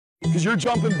because you're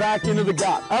jumping back into the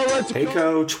gap. Hey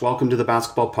coach, welcome to the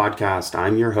Basketball Podcast.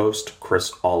 I'm your host,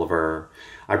 Chris Oliver.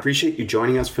 I appreciate you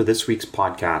joining us for this week's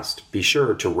podcast. Be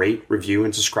sure to rate, review,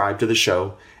 and subscribe to the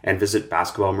show, and visit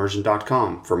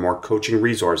basketballimmersion.com for more coaching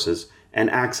resources and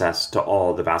access to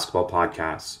all the basketball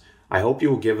podcasts. I hope you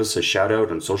will give us a shout out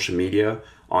on social media,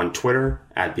 on Twitter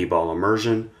at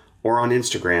 @BBallImmersion, or on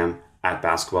Instagram at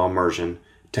 @BasketballImmersion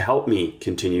to help me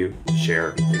continue to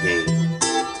share the game.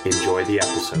 Enjoy the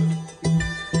episode.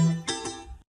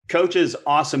 Coach, is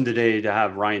awesome today to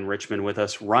have Ryan Richman with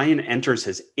us. Ryan enters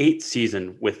his 8th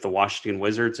season with the Washington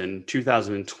Wizards in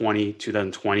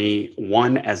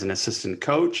 2020-2021 as an assistant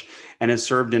coach and has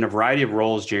served in a variety of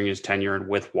roles during his tenure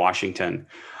with Washington.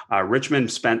 Richman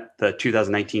spent the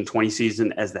 2019-20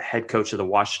 season as the head coach of the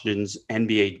Washington's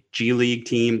NBA G League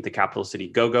team, the Capital City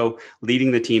Go-Go,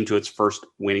 leading the team to its first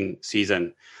winning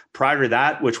season. Prior to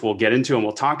that, which we'll get into and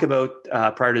we'll talk about,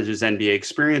 prior to his NBA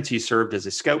experience, he served as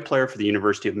a scout player for the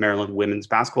University of Maryland women's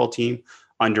basketball team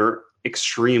under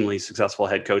extremely successful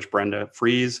head coach Brenda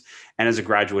Fries, and as a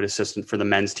graduate assistant for the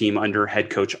men's team under head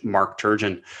coach Mark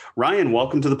Turgeon. Ryan,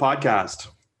 welcome to the podcast.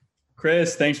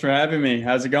 Chris, thanks for having me.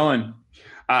 How's it going?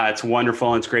 It's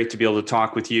wonderful. And it's great to be able to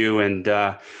talk with you. And,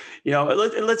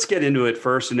 let's get into it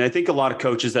first. And I think a lot of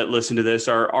coaches that listen to this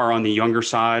are on the younger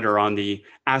side or on the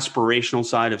aspirational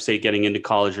side of, say, getting into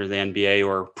college or the NBA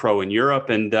or pro in Europe.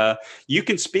 And you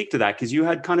can speak to that because you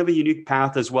had kind of a unique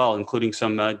path as well, including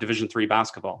some Division III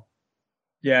basketball.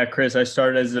 Yeah, Chris, I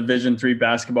started as a Division III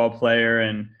basketball player,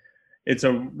 and it's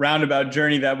a roundabout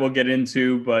journey that we'll get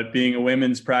into, but being a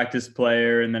women's practice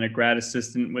player and then a grad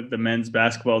assistant with the men's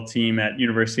basketball team at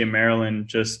University of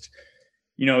Maryland,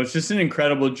 it's just an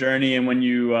incredible journey. And when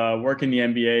you work in the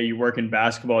NBA, you work in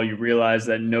basketball, you realize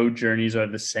that no journeys are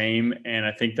the same. And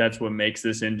I think that's what makes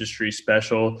this industry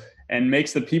special and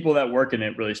makes the people that work in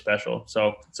it really special.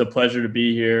 So it's a pleasure to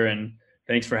be here, and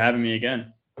thanks for having me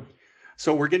again.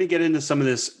 So we're going to get into some of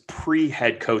this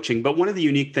pre-head coaching, but one of the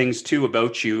unique things too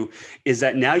about you is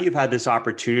that now you've had this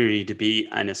opportunity to be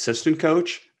an assistant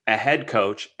coach, a head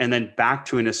coach, and then back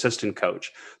to an assistant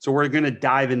coach. So we're going to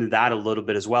dive into that a little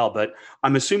bit as well, but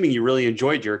I'm assuming you really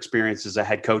enjoyed your experience as a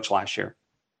head coach last year.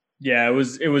 Yeah, it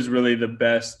was really the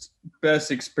best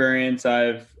experience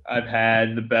I've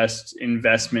had, the best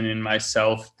investment in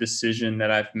myself decision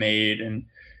that I've made. And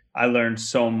I learned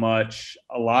so much,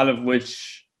 a lot of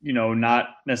which,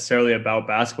 not necessarily about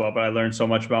basketball, but I learned so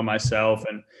much about myself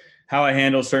and how I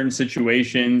handle certain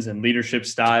situations and leadership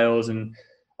styles and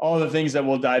all the things that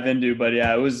we'll dive into. But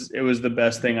yeah, it was the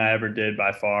best thing I ever did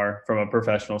by far from a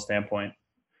professional standpoint.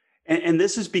 And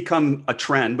this has become a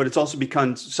trend, but it's also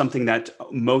become something that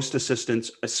most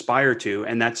assistants aspire to,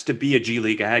 and that's to be a G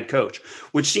League head coach,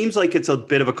 which seems like it's a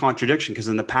bit of a contradiction because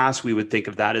in the past we would think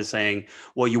of that as saying,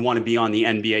 well, you want to be on the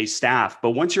NBA staff. But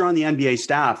once you're on the NBA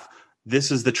staff,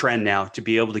 this is the trend now to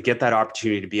be able to get that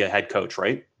opportunity to be a head coach,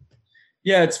 right?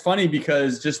 Yeah, it's funny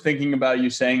because just thinking about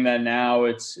you saying that now,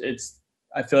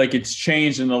 I feel like it's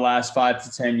changed in the last 5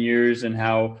 to 10 years, and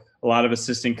how a lot of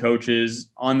assistant coaches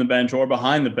on the bench or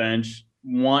behind the bench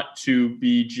want to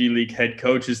be G League head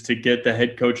coaches to get the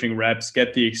head coaching reps,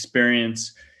 get the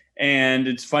experience. And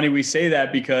it's funny we say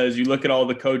that because you look at all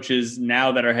the coaches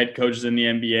now that are head coaches in the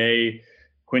NBA,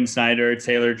 Quinn Snyder,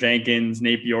 Taylor Jenkins,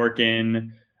 Nate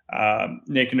Bjorken,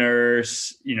 Nick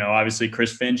Nurse, obviously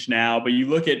Chris Finch now, but you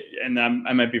look at, and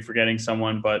I might be forgetting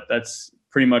someone, but that's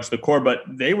pretty much the core, but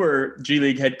they were G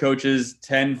League head coaches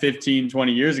 10, 15,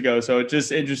 20 years ago. So it's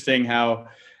just interesting how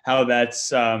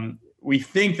that's, we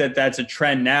think that that's a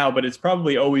trend now, but it's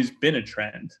probably always been a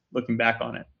trend looking back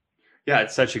on it. Yeah,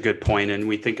 it's such a good point. And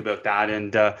we think about that.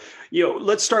 And,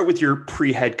 let's start with your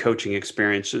pre-head coaching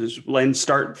experiences. Let's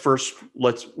start first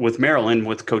with Maryland,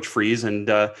 with Coach Fries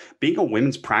and being a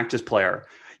women's practice player.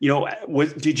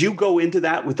 Did you go into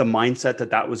that with the mindset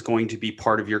that was going to be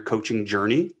part of your coaching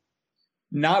journey?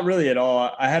 Not really at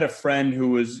all. I had a friend who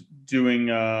was doing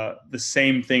the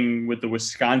same thing with the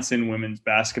Wisconsin women's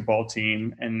basketball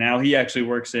team. And now he actually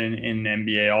works in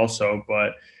NBA also.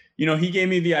 But he gave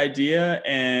me the idea,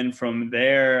 and from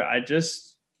there, I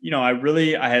just,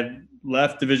 I had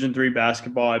left Division III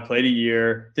basketball. I played a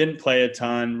year, didn't play a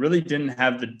ton, really didn't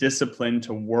have the discipline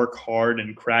to work hard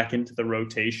and crack into the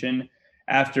rotation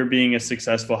after being a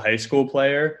successful high school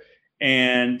player.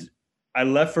 And I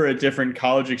left for a different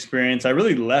college experience. I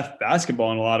really left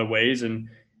basketball in a lot of ways. And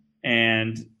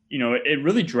it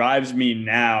really drives me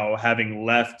now, having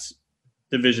left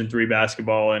Division III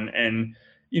basketball and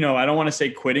I don't want to say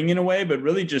quitting in a way, but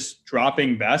really just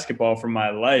dropping basketball from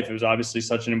my life. It was obviously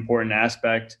such an important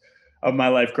aspect of my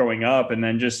life growing up. And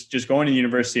then just going to the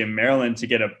University of Maryland to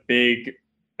get a big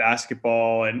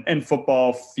basketball and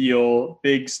football feel,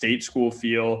 big state school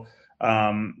feel.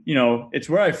 It's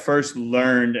where I first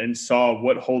learned and saw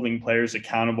what holding players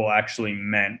accountable actually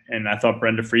meant. And I thought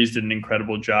Brenda Fries did an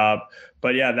incredible job.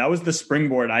 But yeah, that was the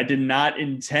springboard. I did not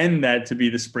intend that to be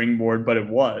the springboard, but it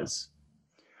was.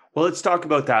 Well, let's talk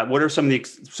about that. What are some of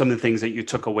the things that you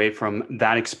took away from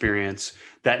that experience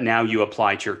that now you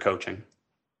apply to your coaching?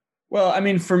 Well, I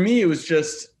mean, for me, it was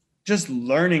just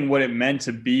learning what it meant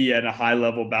to be at a high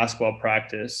level basketball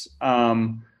practice.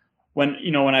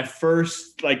 When I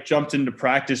first jumped into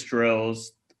practice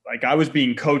drills, I was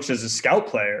being coached as a scout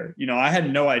player. I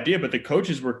had no idea, but the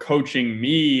coaches were coaching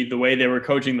me the way they were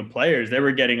coaching the players. They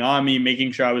were getting on me,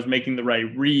 making sure I was making the right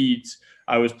reads.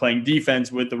 I was playing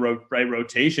defense with the right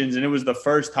rotations. And it was the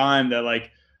first time that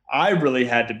I really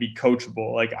had to be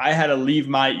coachable. I had to leave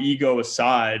my ego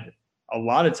aside a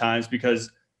lot of times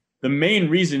because the main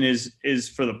reason is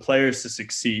for the players to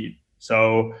succeed.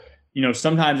 So,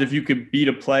 sometimes if you could beat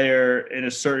a player in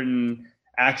a certain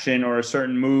action or a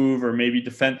certain move or maybe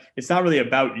defend, it's not really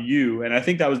about you. And I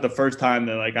think that was the first time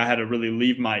that I had to really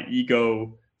leave my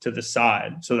ego to the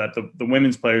side so that the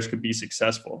women's players could be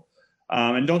successful.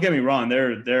 And don't get me wrong,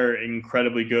 they're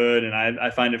incredibly good. And I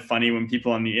find it funny when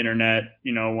people on the internet,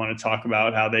 want to talk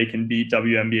about how they can beat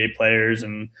WNBA players.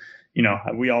 And,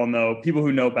 we all know, people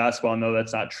who know basketball know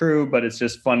that's not true, but it's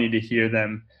just funny to hear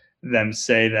them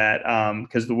say that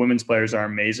because the women's players are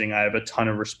amazing. I have a ton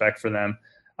of respect for them.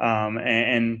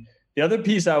 And the other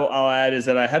piece I'll add is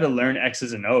that I had to learn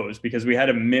X's and O's because we had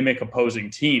to mimic opposing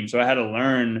teams. So I had to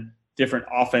learn different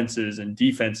offenses and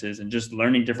defenses and just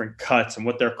learning different cuts and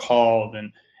what they're called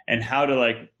and how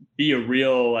to be a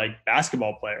real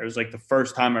basketball player. It was the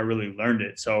first time I really learned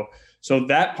it. So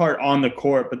that part on the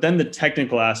court, but then the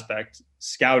technical aspect,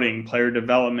 scouting, player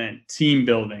development, team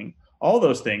building, all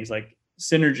those things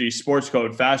synergy, sports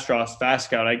code, fast draws, fast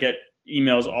scout. I get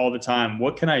emails all the time.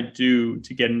 What can I do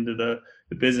to get into the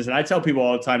business? And I tell people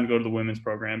all the time to go to the women's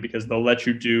program because they'll let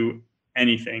you do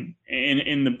anything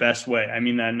in the best way. I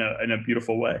mean that in a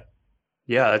beautiful way.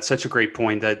 Yeah, that's such a great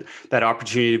point, that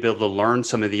opportunity to be able to learn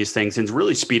some of these things and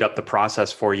really speed up the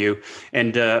process for you.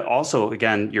 And also,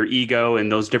 again, your ego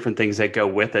and those different things that go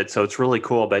with it. So it's really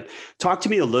cool. But talk to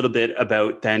me a little bit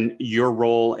about then your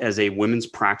role as a women's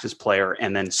practice player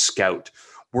and then scout.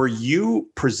 Were you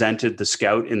presented the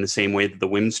scout in the same way that the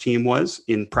women's team was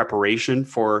in preparation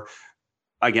for,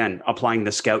 again, applying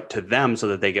the scout to them so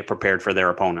that they get prepared for their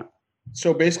opponent?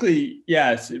 So basically,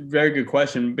 yeah, it's a very good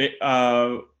question.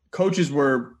 Coaches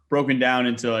were broken down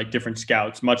into different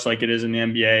scouts, much like it is in the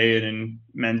NBA and in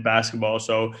men's basketball.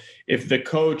 So if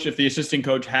the assistant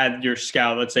coach had your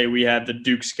scout, let's say we had the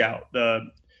Duke scout, the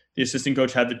assistant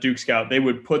coach had the Duke scout, they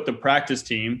would put the practice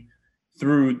team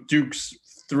through Duke's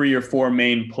 3 or 4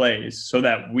 main plays so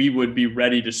that we would be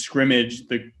ready to scrimmage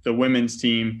the women's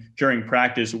team during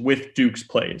practice with Duke's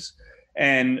plays.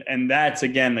 And that's,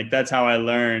 again, that's how I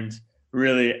learned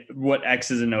really what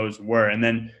X's and O's were. And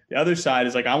then the other side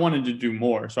is I wanted to do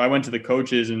more. So I went to the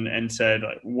coaches and said,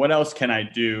 what else can I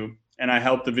do? And I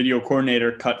helped the video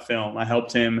coordinator cut film. I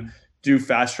helped him do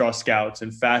fast draw scouts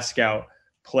and fast scout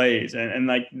plays. And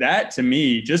that to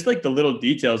me, just the little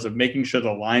details of making sure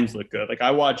the lines look good.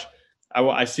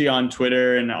 I see on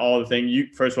Twitter and all the things.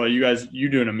 First of all, you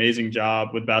do an amazing job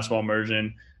with Basketball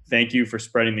Immersion. Thank you for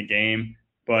spreading the game.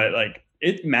 But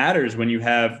it matters when you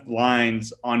have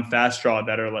lines on fast draw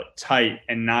that are tight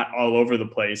and not all over the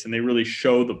place, and they really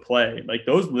show the play.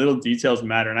 Those little details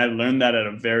matter, and I learned that at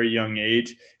a very young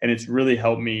age, and it's really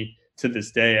helped me to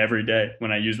this day, every day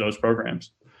when I use those programs.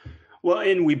 Well,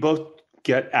 and we both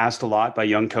get asked a lot by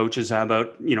young coaches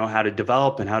about, how to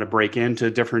develop and how to break into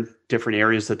different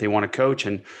areas that they want to coach.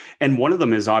 And one of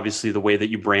them is obviously the way that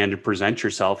you brand and present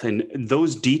yourself. And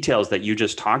those details that you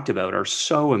just talked about are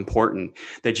so important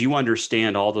that you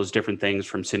understand all those different things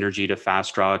from synergy to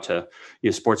fast draw to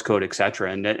sports code, et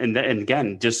cetera. And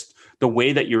again, just the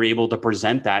way that you're able to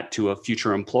present that to a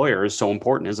future employer is so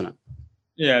important, isn't it?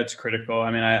 Yeah, it's critical.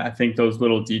 I mean, I think those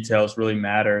little details really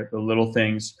matter. The little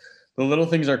things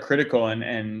are critical,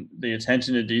 and the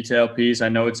attention to detail piece, I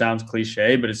know it sounds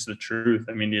cliche, but it's the truth.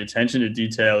 I mean, the attention to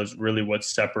detail is really what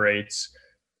separates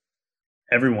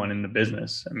everyone in the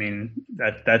business. I mean,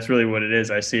 that's really what it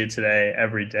is. I see it today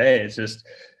every day. It's just,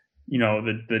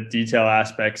 the detail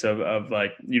aspects of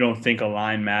you don't think a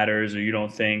line matters, or you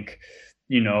don't think,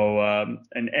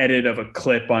 an edit of a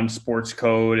clip on sports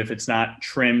code, if it's not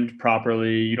trimmed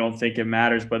properly, you don't think it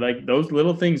matters. But those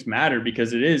little things matter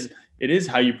because it is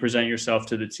how you present yourself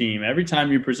to the team. Every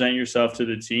time you present yourself to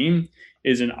the team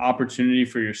is an opportunity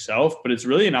for yourself, but it's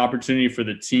really an opportunity for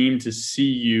the team to see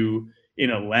you in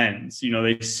a lens. You know,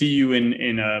 they see you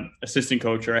in a assistant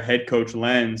coach or a head coach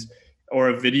lens or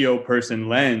a video person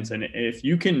lens. And if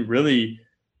you can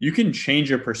you can change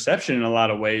your perception in a lot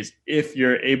of ways if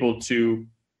you're able to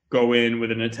go in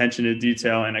with an attention to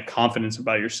detail and a confidence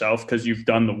about yourself because you've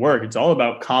done the work. It's all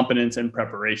about competence and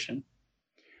preparation.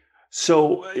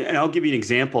 So, and I'll give you an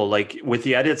example, like with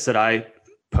the edits that I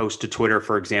post to Twitter,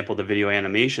 for example, the video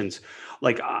animations,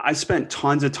 like I spent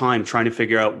tons of time trying to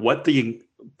figure out what the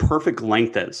perfect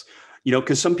length is, you know,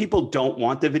 because some people don't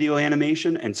want the video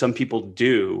animation and some people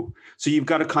do. So you've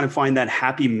got to kind of find that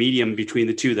happy medium between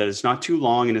the two, that it's not too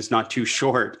long and it's not too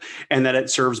short, and that it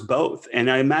serves both.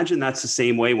 And I imagine that's the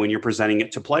same way when you're presenting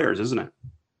it to players, isn't it?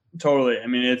 Totally. I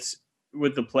mean, it's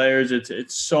with the players,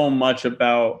 it's so much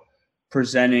about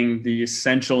presenting the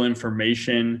essential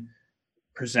information,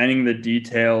 presenting the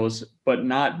details, but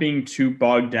not being too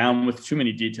bogged down with too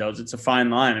many details. It's a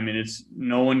fine line. I mean,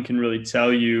 no one can really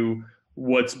tell you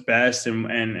what's best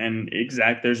and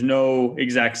exact. There's no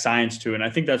exact science to it. And I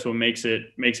think that's what makes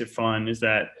it fun, is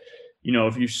that, you know,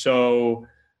 if you show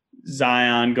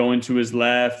Zion going to his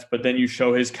left, but then you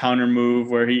show his counter move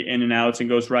where he in and outs and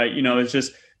goes right, you know, it's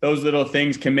just those little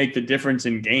things can make the difference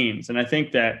in games. And I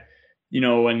think that, you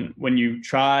know, when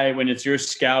it's your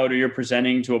scout or you're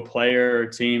presenting to a player or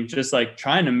team, just like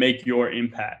trying to make your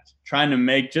impact, trying to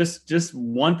make just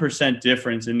 1%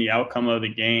 difference in the outcome of the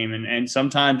game. And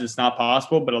sometimes it's not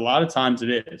possible, but a lot of times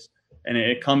it is. And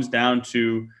it comes down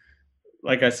to,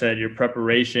 like I said, your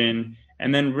preparation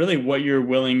and then really what you're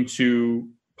willing to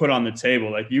put on the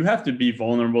table. Like you have to be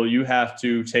vulnerable. You have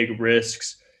to take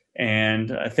risks.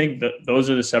 And I think that those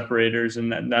are the separators.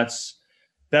 And that's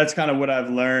kind of what I've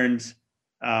learned,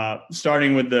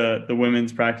 starting with the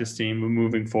women's practice team,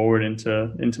 moving forward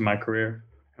into my career.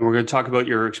 And we're going to talk about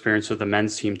your experience with the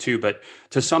men's team too. But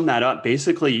to sum that up,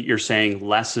 basically you're saying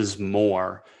less is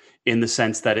more, in the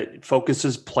sense that it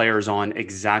focuses players on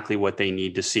exactly what they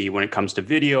need to see when it comes to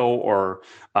video or,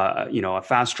 you know, a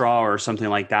fast draw or something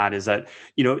like that. Is that,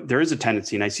 you know, there is a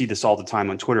tendency, and I see this all the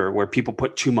time on Twitter, where people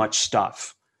put too much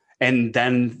stuff and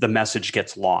then the message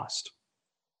gets lost.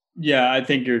 Yeah, I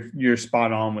think you're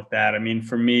spot on with that. I mean,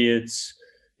 for me, it's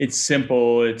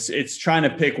simple. It's trying to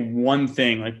pick one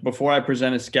thing. Like before I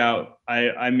present a scout,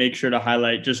 I make sure to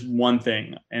highlight just one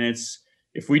thing. And it's,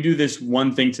 if we do this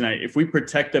one thing tonight, if we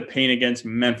protect the paint against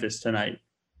Memphis tonight,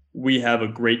 we have a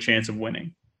great chance of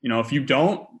winning. You know, if you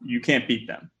don't, you can't beat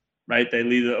them, right? They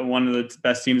lead one of the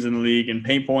best teams in the league in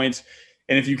paint points.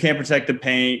 And if you can't protect the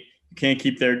paint, you can't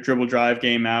keep their dribble drive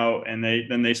game out, and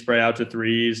then they spray out to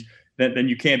threes, then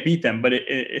you can't beat them. But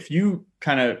if you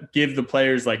kind of give the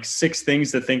players like 6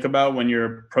 things to think about when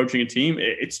you're approaching a team,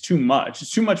 it's too much. It's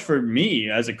too much for me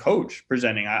as a coach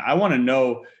presenting. I want to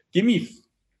know, give me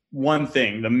one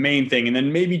thing, the main thing, and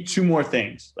then maybe 2 more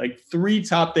things, like 3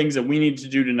 top things that we need to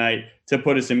do tonight to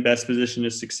put us in best position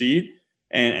to succeed.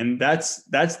 And that's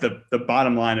the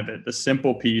bottom line of it. The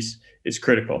simple piece is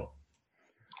critical.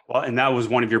 Well, and that was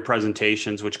one of your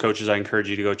presentations, which coaches, I encourage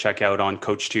you to go check out on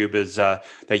CoachTube, is that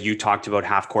you talked about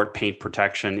half-court paint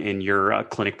protection in your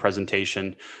clinic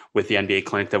presentation with the NBA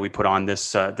clinic that we put on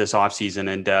this offseason,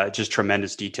 and just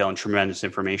tremendous detail and tremendous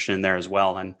information in there as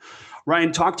well. And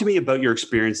Ryan, talk to me about your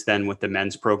experience then with the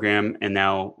men's program and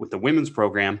now with the women's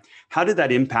program. How did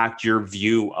that impact your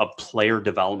view of player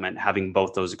development, having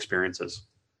both those experiences?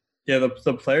 Yeah,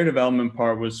 the player development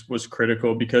part was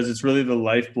critical, because it's really the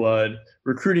lifeblood.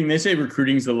 Recruiting, they say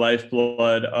recruiting is the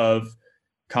lifeblood of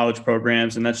college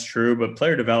programs, and that's true. But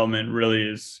player development really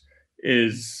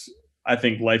is I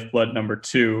think lifeblood number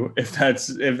 2, if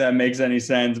that makes any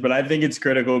sense. But I think it's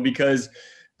critical because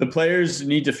the players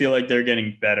need to feel like they're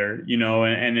getting better, you know,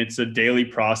 and it's a daily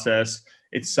process.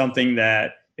 It's something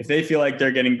that if they feel like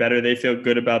they're getting better, they feel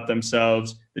good about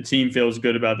themselves. The team feels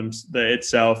good about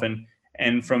itself,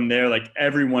 and from there, like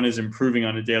everyone is improving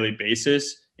on a daily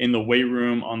basis in the weight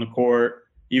room, on the court,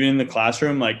 even in the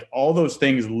classroom. Like all those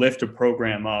things lift a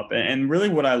program up. And really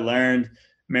what I learned,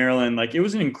 Maryland, like it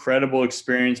was an incredible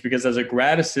experience, because as a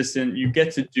grad assistant, you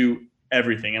get to do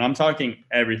everything. And I'm talking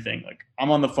everything. Like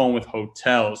I'm on the phone with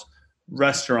hotels,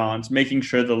 restaurants, making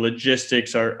sure the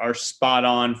logistics are spot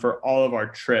on for all of our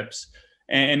trips.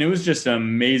 And it was just an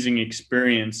amazing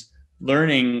experience,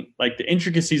 learning like the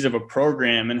intricacies of a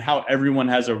program and how everyone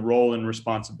has a role and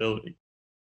responsibility.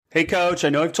 Hey, Coach, I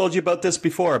know I've told you about this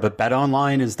before, but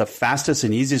BetOnline is the fastest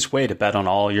and easiest way to bet on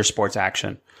all your sports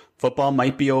action. Football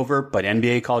might be over, but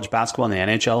NBA, college basketball, and the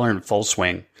NHL are in full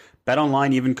swing.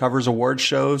 BetOnline even covers award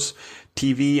shows,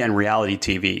 TV, and reality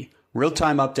TV.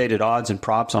 Real-time updated odds and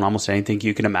props on almost anything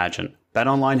you can imagine.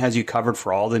 BetOnline has you covered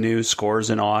for all the news, scores,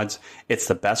 and odds. It's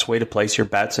the best way to place your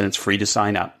bets, and it's free to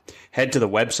sign up. Head to the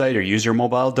website or use your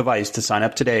mobile device to sign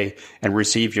up today and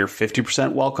receive your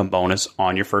 50% welcome bonus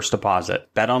on your first deposit.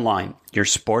 BetOnline, your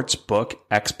sports book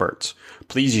experts.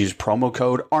 Please use promo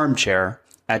code ARMCHAIR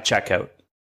at checkout.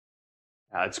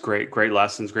 It's great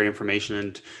lessons, great information,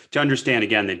 and to understand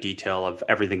again the detail of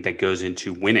everything that goes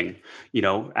into winning.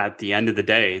 At the end of the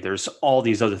day, there's all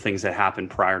these other things that happen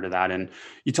prior to that, and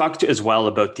you talked as well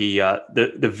about the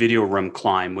video room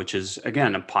climb, which is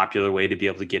again a popular way to be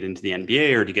able to get into the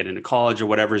NBA or to get into college or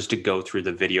whatever, is to go through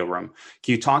the video room.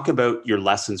 Can you talk about your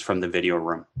lessons from the video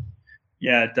room?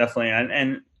 Yeah, definitely,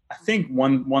 and I think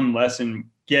one lesson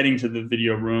getting to the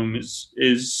video room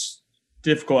is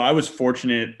difficult. I was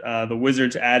fortunate. The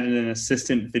Wizards added an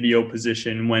assistant video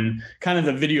position when kind of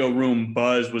the video room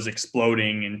buzz was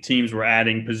exploding and teams were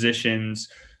adding positions,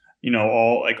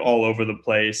 all over the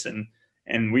place.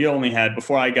 And we only had,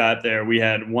 before I got there, we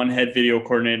had one head video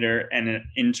coordinator and an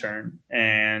intern.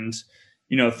 And,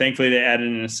 thankfully they added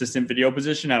an assistant video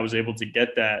position. I was able to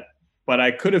get that. But I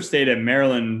could have stayed at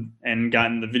Maryland and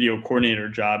gotten the video coordinator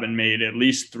job and made at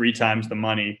least 3 times the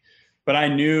money. But I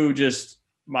knew just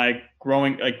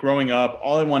growing up,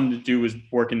 all I wanted to do was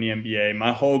work in the NBA.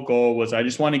 My whole goal was I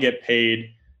just want to get paid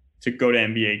to go to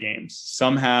NBA games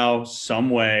somehow, some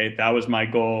way. That was my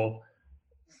goal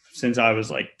since I was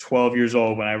like 12 years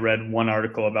old when I read one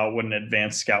article about what an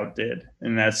advanced scout did.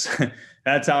 And that's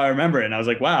how I remember it. And I was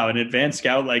like, wow, an advanced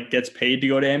scout gets paid to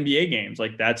go to NBA games.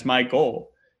 That's my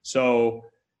goal. So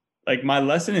my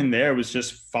lesson in there was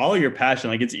just follow your passion.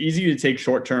 It's easy to take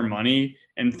short-term money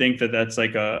and think that that's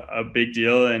a big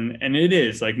deal. And it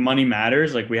is. Money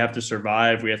matters. We have to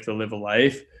survive. We have to live a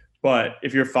life. But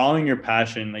if you're following your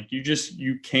passion,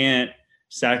 you can't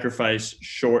sacrifice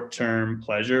short-term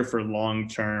pleasure for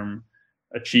long-term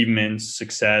achievements,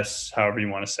 success, however you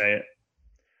want to say it.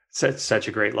 Such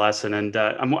a great lesson. And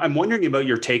I'm wondering about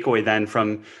your takeaway then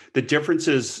from the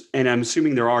differences, and I'm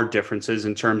assuming there are differences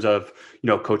in terms of,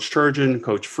 Coach Turgeon,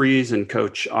 Coach Freeze, and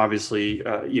Coach, obviously,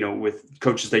 with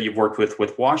coaches that you've worked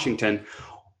with Washington.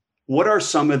 What are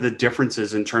some of the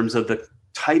differences in terms of the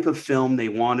type of film they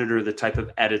wanted or the type of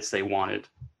edits they wanted?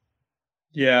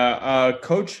 Yeah,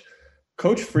 Coach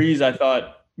Freeze, I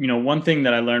thought, one thing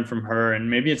that I learned from her, and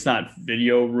maybe it's not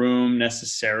video room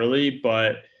necessarily,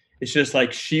 but it's just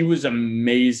she was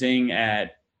amazing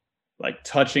at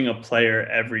touching a player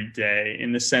every day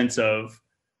in the sense of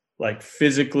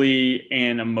physically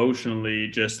and emotionally,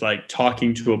 just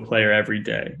talking to a player every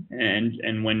day.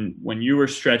 And when you were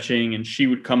stretching and she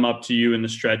would come up to you in the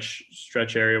stretch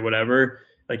area, whatever,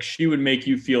 she would make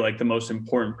you feel like the most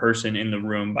important person in the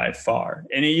room by far.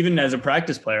 And even as a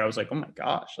practice player, I was like, oh my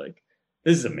gosh,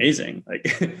 this is amazing.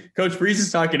 Coach Freeze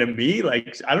is talking to me.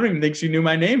 I don't even think she knew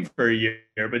my name for a year,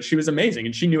 but she was amazing.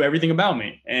 And she knew everything about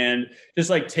me. And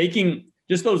just taking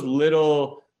just those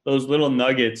little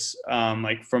nuggets,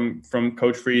 from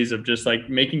Coach Freeze of just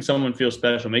making someone feel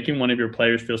special, making one of your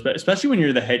players feel special, especially when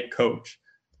you're the head coach.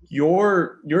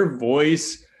 Your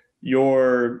voice,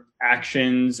 your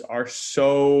actions are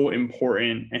so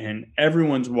important and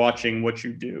everyone's watching what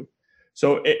you do.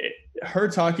 So her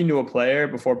talking to a player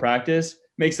before practice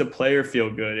makes the player feel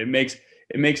good. It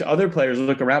makes other players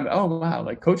look around. Oh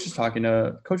wow, coach is talking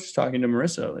to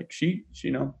Marissa. She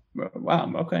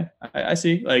wow, okay, I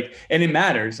see. And it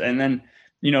matters. And then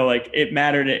it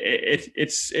mattered.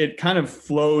 It kind of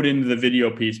flowed into the video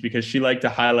piece because she liked to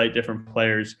highlight different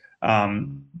players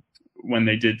when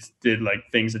they did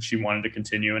things that she wanted to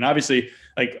continue. And obviously,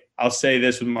 I'll say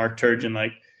this with Mark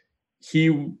Turgeon,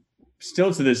 he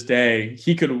still to this day,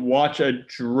 he could watch a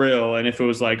drill, and if it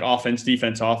was offense,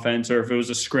 defense, or if it was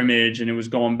a scrimmage and it was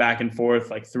going back and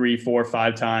forth 3, 4,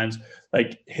 5 times,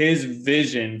 his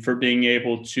vision for being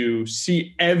able to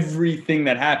see everything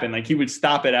that happened, he would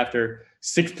stop it after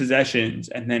 6 possessions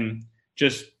and then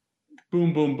just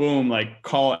boom, boom, boom,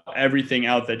 call everything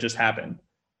out that just happened.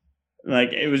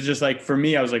 It was just for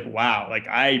me, I was wow,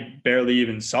 I barely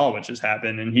even saw what just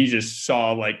happened. And he just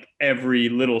saw every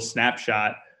little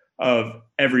snapshot of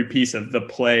every piece of the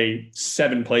play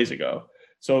 7 plays ago.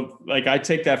 So I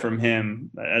take that from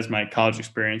him as my college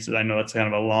experiences. I know that's kind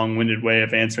of a long-winded way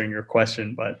of answering your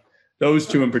question, but those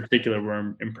 2 in particular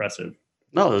were impressive.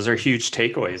 No, those are huge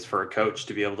takeaways for a coach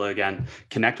to be able to, again,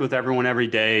 connect with everyone every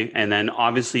day. And then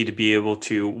obviously to be able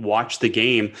to watch the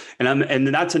game.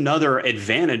 And that's another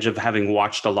advantage of having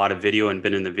watched a lot of video and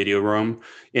been in the video room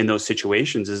in those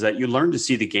situations, is that you learn to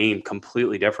see the game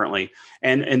completely differently.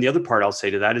 And the other part I'll say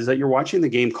to that is that you're watching the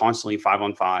game constantly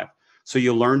 5-on-5. So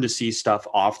you'll learn to see stuff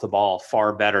off the ball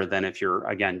far better than if you're,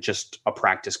 again, just a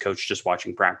practice coach, just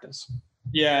watching practice.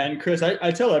 Yeah. And Chris,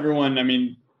 I tell everyone, I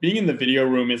mean, being in the video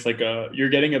room is like you're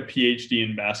getting a PhD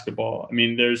in basketball. I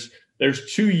mean, there's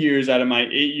 2 years out of my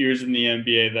 8 years in the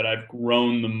NBA that I've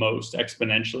grown the most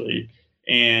exponentially.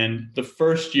 And the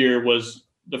first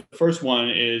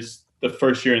one is the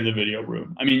first year in the video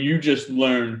room. I mean, you just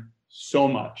learn so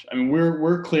much. I mean,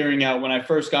 we're clearing out, when I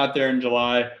first got there in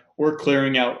July, we're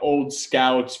clearing out old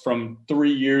scouts from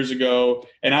 3 years ago,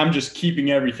 and I'm just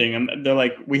keeping everything. And they're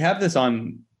like, we have this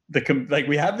on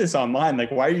we have this online.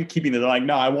 Like, why are you keeping it? They're like,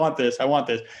 no, I want this. I want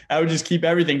this. I would just keep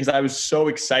everything because I was so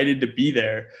excited to be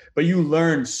there. But you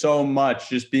learn so much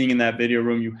just being in that video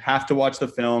room. You have to watch the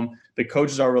film. The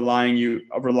coaches are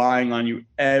relying on you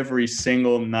every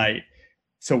single night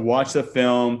to watch the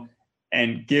film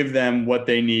and give them what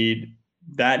they need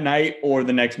that night or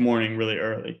the next morning really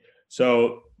early.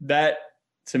 So that,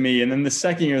 to me, and then the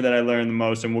second year that I learned the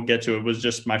most, and we'll get to it, was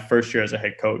just my first year as a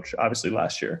head coach, obviously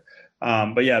last year.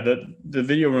 But yeah, the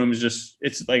video room is just,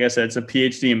 it's like I said, it's a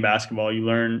PhD in basketball. You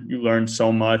learn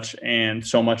so much, and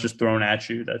so much is thrown at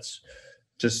you. That's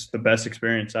just the best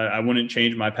experience. I wouldn't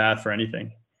change my path for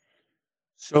anything.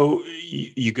 So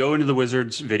you go into the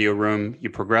Wizards video room, you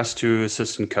progress to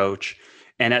assistant coach,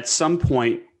 and at some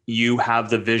point you have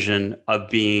the vision of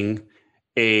being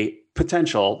a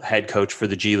potential head coach for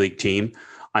the G League team,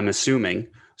 I'm assuming.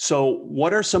 So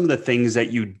what are some of the things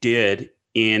that you did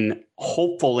in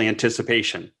hopeful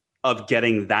anticipation of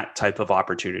getting that type of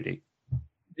opportunity?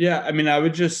 Yeah, I mean, I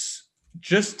would just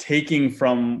taking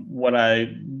from what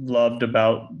I loved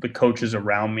about the coaches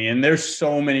around me. And there's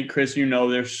so many, Chris,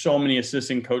 there's so many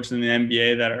assistant coaches in the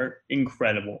NBA that are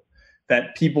incredible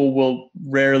that people will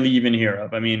rarely even hear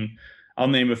of. I mean, I'll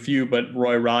name a few, but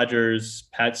Roy Rogers,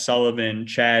 Pat Sullivan,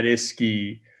 Chad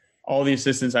Iskey, all the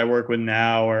assistants I work with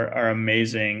now are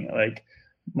amazing. Like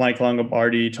Mike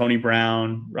Longobardi, Tony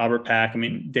Brown, Robert Pack, I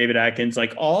mean, David Atkins,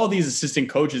 like all these assistant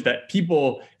coaches that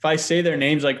people, if I say their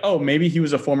names, like, oh, maybe he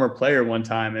was a former player one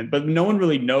time, but no one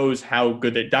really knows how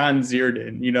good that Don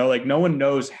Zierden, like no one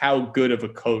knows how good of a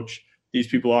coach these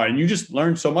people are. And you just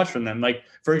learn so much from them. Like,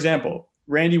 for example,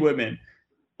 Randy Whitman,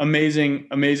 amazing,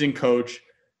 amazing coach.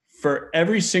 For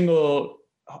every single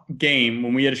game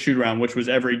when we had a shoot around, which was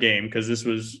every game, because this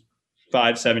was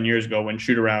 5-7 years ago when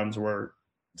shoot arounds were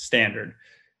standard,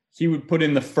 he would put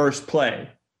in the first play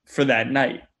for that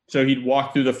night. So he'd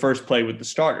walk through the first play with the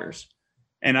starters.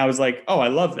 And I was like, oh, I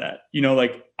love that.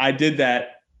 Like I did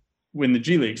that in the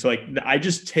G League. So like I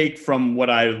just take from what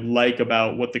I like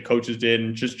about what the coaches did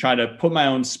and just try to put my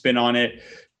own spin on it.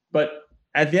 But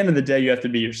at the end of the day, you have to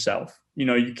be yourself.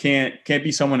 You can't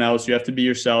be someone else. You have to be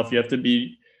yourself. You have to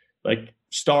be like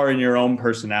star in your own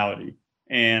personality.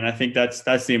 And I think that's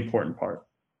the important part.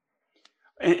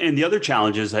 And the other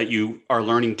challenge is that you are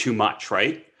learning too much,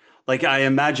 right? Like I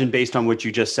imagine based on what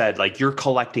you just said, like you're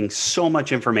collecting so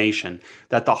much information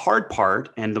that the hard part,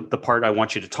 and the part I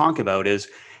want you to talk about, is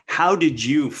how did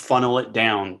you funnel it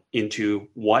down into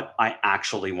what I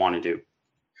actually want to do?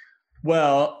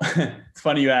 Well, it's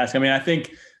funny you ask. I mean, I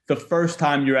think the first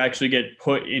time you actually get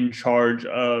put in charge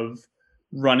of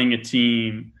running a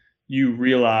team, you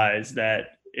realize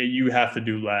that you have to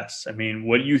do less. I mean,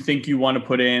 what do you think you want to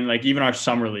put in? Like even our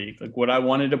summer league, like what I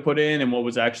wanted to put in and what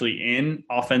was actually in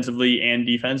offensively and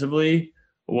defensively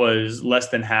was less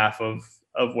than half of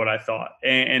what I thought.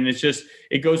 And it's just,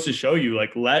 it goes to show you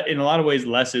like in a lot of ways,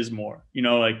 less is more,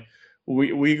 like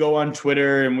we go on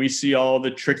Twitter and we see all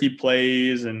the tricky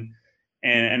plays and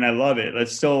I love it.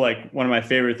 That's still like one of my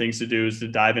favorite things to do is to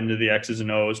dive into the X's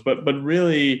and O's, but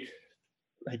really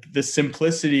like the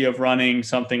simplicity of running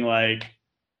something like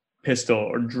pistol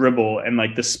or dribble and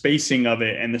like the spacing of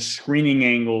it and the screening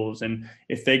angles. And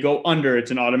if they go under,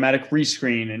 it's an automatic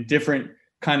rescreen and different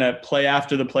kind of play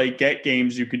after the play get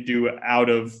games you could do out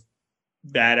of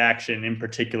that action in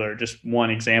particular. Just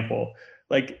one example,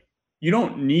 like you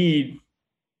don't need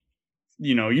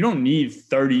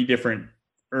 30 different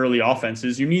early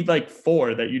offenses. You need like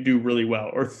 4 that you do really well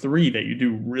or 3 that you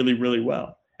do really, really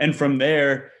well. And from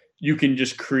there, you can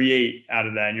just create out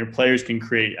of that and your players can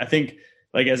create. I think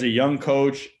like as a young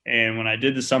coach and when I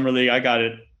did the summer league,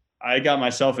 I got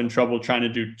myself in trouble trying to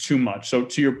do too much. So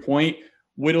to your point,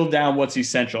 whittle down what's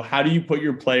essential. How do you put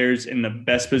your players in the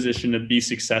best position to be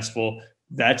successful?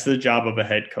 That's the job of a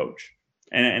head coach.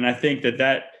 And I think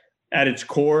that at its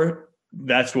core,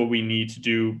 that's what we need to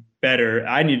do better.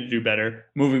 I need to do better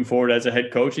moving forward as a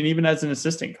head coach and even as an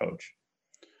assistant coach.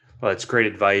 Well, it's great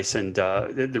advice. And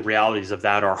the realities of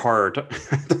that are hard.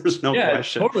 There's no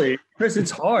question. Totally. Chris,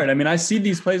 it's hard. I mean, I see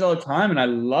these plays all the time and I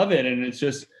love it. And it's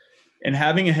just, and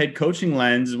having a head coaching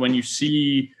lens, when you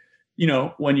see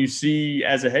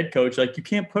as a head coach, like you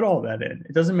can't put all that in.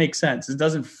 It doesn't make sense. It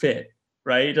doesn't fit.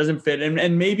 right? It doesn't fit.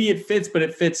 And maybe it fits, but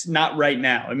it fits not right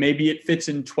now. And maybe it fits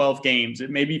in 12 games. It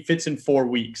maybe fits in 4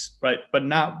 weeks, right? But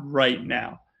not right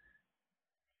now.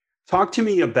 Talk to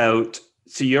me about,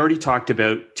 so you already talked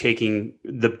about taking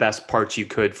the best parts you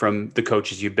could from the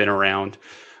coaches you've been around,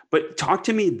 but talk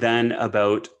to me then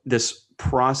about this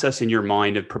process in your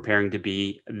mind of preparing to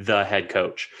be the head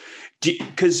coach.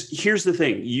 Because here's the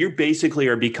thing, you basically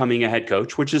are becoming a head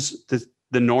coach, which is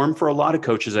the norm for a lot of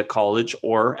coaches at college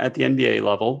or at the NBA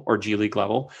level or G League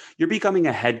level. You're becoming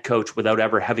a head coach without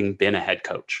ever having been a head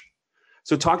coach.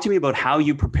 So talk to me about how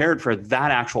you prepared for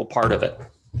that actual part of it.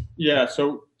 Yeah.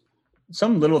 So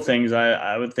some little things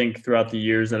I would think throughout the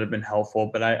years that have been helpful,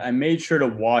 but I made sure to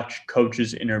watch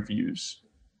coaches' interviews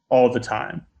all the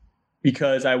time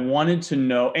because I wanted to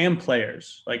know, and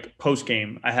players, like post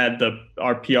game. I had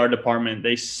our PR department,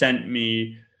 they sent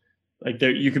me, like,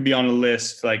 you could be on a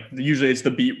list, like usually it's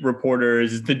the beat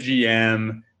reporters, it's the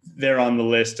GM, they're on the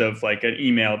list of like an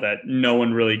email that no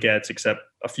one really gets except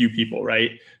a few people,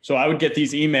 right? So I would get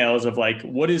these emails of like,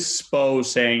 what is Spo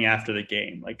saying after the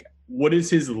game? Like, what is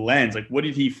his lens? Like, what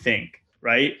did he think,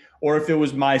 right? Or if it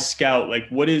was my scout, like,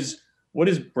 what is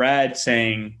Brad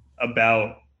saying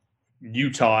about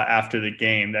Utah after the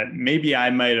game that maybe I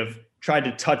might have tried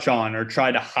to touch on or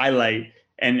try to highlight?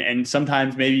 And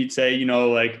sometimes maybe you'd say,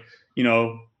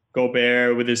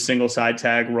 Gobert with his single side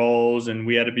tag rolls, and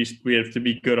we have to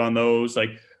be good on those,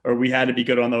 like, or we had to be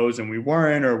good on those and we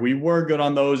weren't, or we were good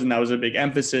on those and that was a big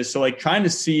emphasis. So like trying to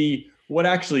see what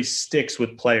actually sticks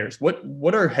with players,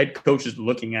 what are head coaches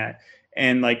looking at?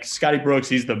 And like Scotty Brooks,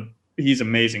 he's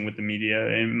amazing with the media,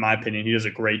 in my opinion. He does a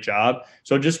great job.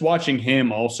 So just watching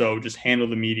him also just handle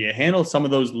the media, handle some of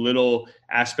those little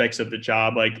aspects of the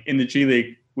job. Like in the G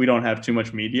League, we don't have too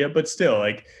much media, but still,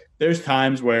 like, there's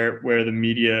times where the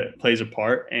media plays a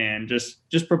part, and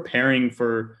just preparing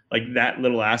for like that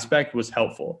little aspect was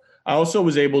helpful. I also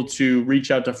was able to reach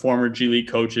out to former G League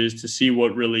coaches to see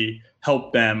what really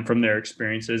helped them from their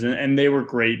experiences. And they were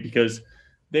great because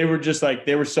they were just like,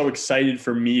 they were so excited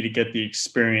for me to get the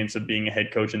experience of being a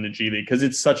head coach in the G League, because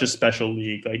it's such a special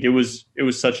league. Like it was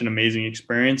such an amazing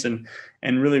experience, and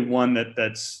really one that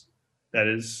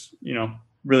is,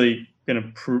 really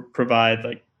going to provide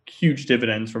like huge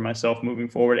dividends for myself moving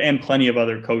forward, and plenty of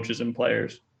other coaches and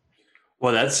players.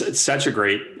 Well, it's such a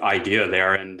great idea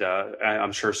there. And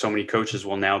I'm sure so many coaches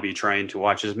will now be trying to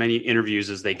watch as many interviews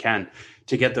as they can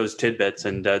to get those tidbits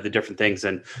and the different things.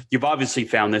 And you've obviously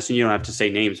found this, and you don't have to say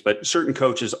names, but certain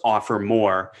coaches offer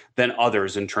more than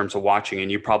others in terms of watching.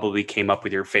 And you probably came up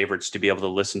with your favorites to be able to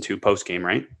listen to post game,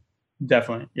 right?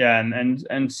 Definitely. Yeah.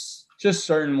 And just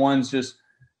certain ones, just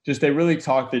they really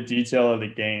talk the detail of the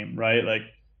game, right?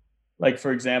 Like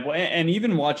for example, and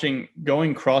even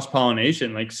going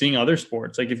cross-pollination, like seeing other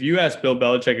sports. Like if you ask Bill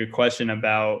Belichick a question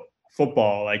about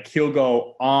football, like he'll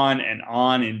go on and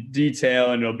on in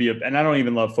detail, and and I don't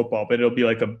even love football, but it'll be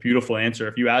like a beautiful answer.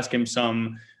 If you ask him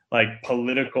some like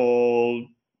political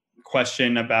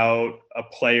question about a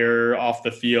player off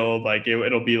the field, like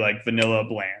it'll be like vanilla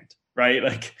bland, right?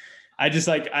 Like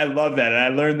I love that. And I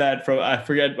learned that from, I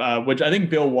forget, which I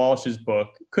think Bill Walsh's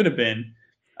book could have been.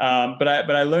 But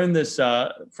I learned this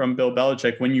from Bill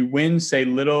Belichick. When you win, say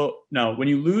little. No, when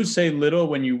you lose, say little.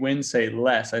 When you win, say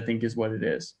less, I think is what it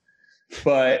is.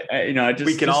 But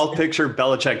we can all picture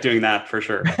Belichick doing that for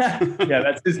sure.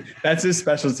 Yeah, that's his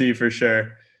specialty for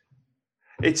sure.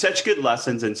 It's such good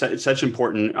lessons, and it's such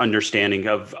important understanding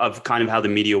of kind of how the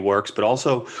media works, but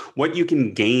also what you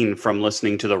can gain from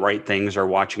listening to the right things or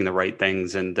watching the right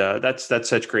things. And that's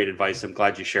such great advice. I'm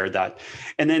glad you shared that.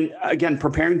 And then again,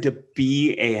 preparing to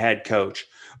be a head coach,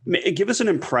 give us an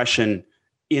impression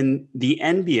in the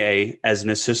NBA as an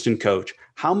assistant coach.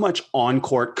 How much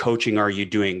on-court coaching are you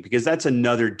doing? Because that's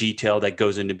another detail that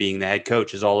goes into being the head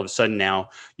coach, is all of a sudden now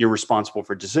you're responsible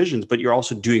for decisions, but you're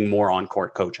also doing more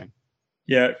on-court coaching.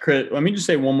 Yeah, Chris, let me just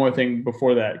say one more thing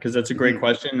before that, because that's a great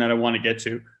question that I want to get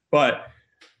to. But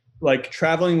like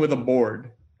traveling with a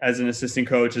board as an assistant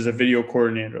coach, as a video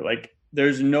coordinator, like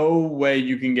there's no way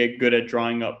you can get good at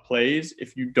drawing up plays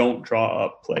if you don't draw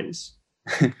up plays.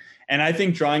 And I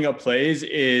think drawing up plays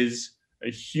is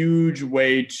a huge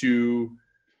way to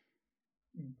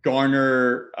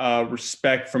garner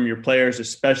respect from your players,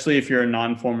 especially if you're a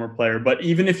non-former player. But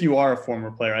even if you are a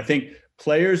former player, I think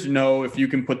players know if you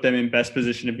can put them in best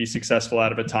position to be successful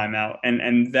out of a timeout.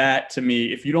 And that, to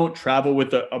me, if you don't travel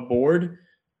with a board,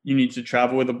 you need to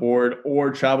travel with a board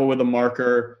or travel with a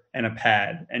marker and a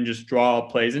pad and just draw up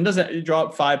plays. And doesn't draw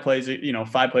up 5 plays,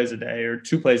 5 plays a day or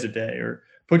 2 plays a day, or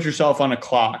put yourself on a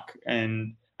clock.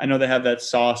 And I know they have that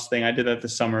sauce thing. I did that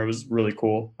this summer. It was really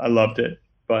cool. I loved it.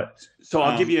 But so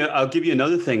I'll give you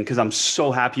another thing, because I'm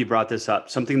so happy you brought this up.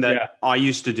 Something that I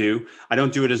used to do. I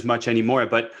don't do it as much anymore,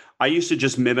 but I used to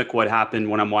just mimic what happened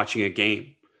when I'm watching a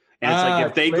game. And it's like,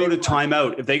 if they go to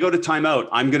timeout,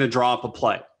 I'm going to draw up a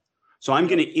play. So I'm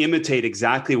going to imitate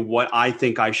exactly what I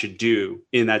think I should do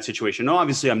in that situation. No,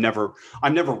 obviously I'm never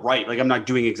right. Like, I'm not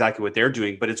doing exactly what they're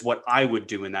doing, but it's what I would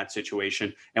do in that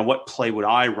situation and what play would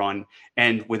I run.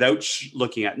 And without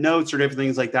looking at notes or different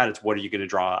things like that, it's what are you going to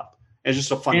draw up? It's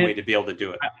just a fun way to be able to do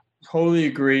it. I totally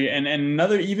agree. And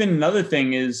another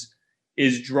thing is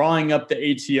drawing up the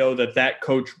ATO that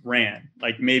coach ran.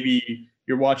 Like, maybe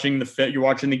you're watching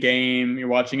the game, you're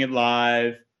watching it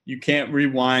live. You can't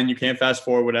rewind, you can't fast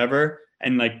forward, whatever.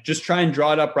 And like, just try and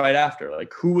draw it up right after,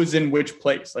 like who was in which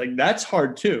place. Like, that's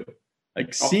hard too.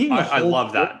 Like, seeing I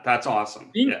love that. That's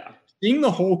awesome. Seeing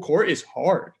the whole court is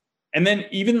hard. And then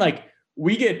even like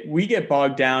we get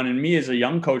bogged down, and me as a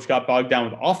young coach got bogged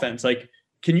down with offense. Like,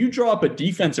 can you draw up a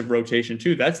defensive rotation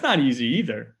too? That's not easy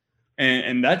either.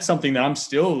 And that's something that I'm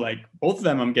still, like, both of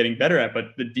them I'm getting better at, but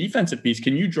the defensive piece,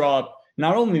 can you draw up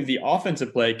not only the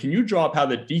offensive play, can you draw up how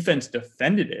the defense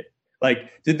defended it?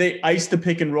 Like, did they ice the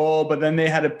pick and roll, but then they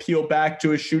had to peel back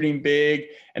to a shooting big,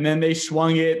 and then they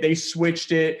swung it, they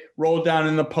switched it, rolled down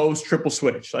in the post, triple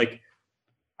switch? Like,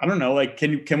 I don't know, like,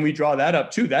 can we draw that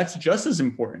up too? That's just as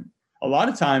important. A lot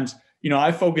of times,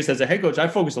 I focus as a head coach, I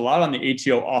focus a lot on the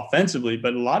ATO offensively,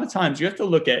 but a lot of times you have to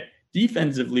look at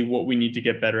defensively what we need to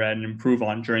get better at and improve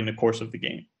on during the course of the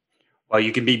game. Well,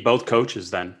 you can be both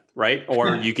coaches then, right?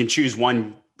 Or you can choose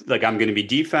one, like, I'm going to be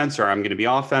defense or I'm going to be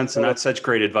offense. And that's such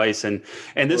great advice. And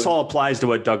this all applies to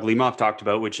what Doug Lemoff talked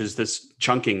about, which is this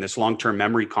chunking, this long-term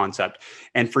memory concept.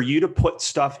 And for you to put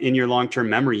stuff in your long-term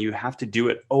memory, you have to do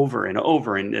it over and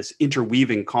over in this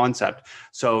interweaving concept.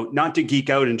 So, not to geek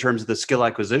out in terms of the skill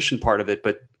acquisition part of it,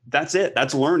 but that's it.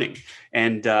 That's learning.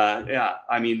 And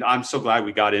I'm so glad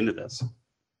we got into this.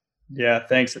 Yeah,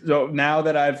 thanks. So now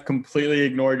that I've completely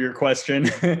ignored your question,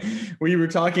 we were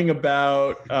talking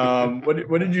about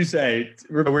what did you say?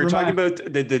 We're talking about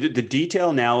the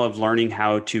detail now of learning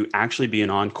how to actually be an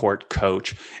on-court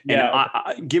coach.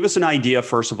 And give us an idea,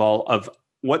 first of all, of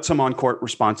what some on-court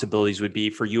responsibilities would be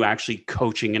for you actually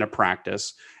coaching in a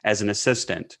practice as an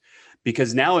assistant.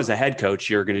 Because now as a head coach,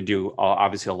 you're going to do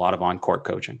obviously a lot of on-court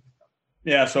coaching.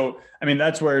 Yeah, so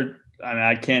that's where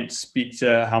I can't speak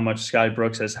to how much Scotty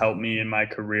Brooks has helped me in my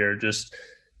career. Just,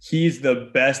 he's the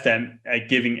best at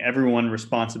giving everyone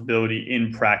responsibility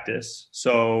in practice.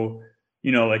 So,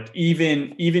 like,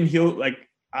 even he'll, like,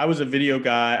 I was a video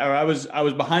guy, or I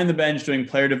was behind the bench doing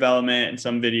player development and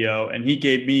some video, and he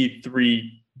gave me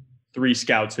three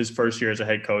scouts his first year as a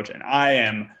head coach, and I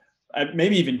am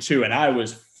maybe even two, and I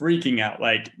was freaking out,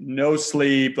 like, no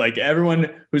sleep. Like,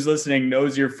 everyone who's listening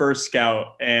knows your first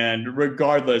scout, and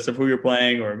regardless of who you're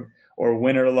playing or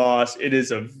win or loss, it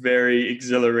is a very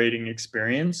exhilarating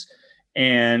experience.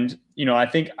 And I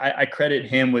think I credit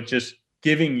him with just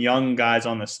giving young guys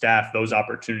on the staff those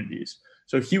opportunities.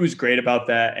 So he was great about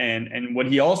that. And what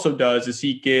he also does is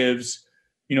he gives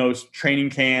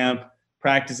training camp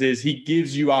practices, he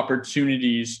gives you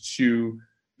opportunities to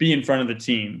be in front of the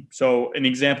team. So an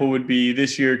example would be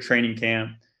this year training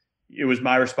camp. It was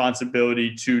my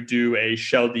responsibility to do a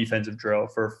shell defensive drill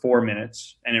for 4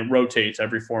 minutes, and it rotates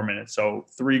every 4 minutes. So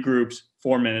 3 groups,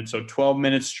 4 minutes, so 12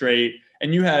 minutes straight.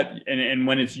 And you had, and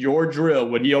when it's your drill,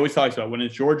 what he always talks about, when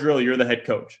it's your drill, you're the head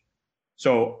coach.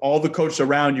 So all the coaches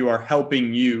around you are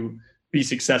helping you be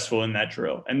successful in that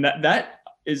drill. And that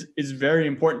is very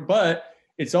important. But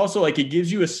it's also like, it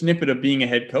gives you a snippet of being a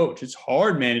head coach. It's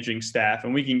hard managing staff,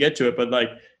 and we can get to it, but like,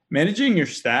 managing your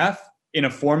staff in a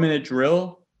 4-minute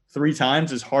drill 3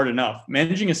 times is hard enough.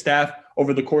 Managing a staff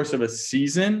over the course of a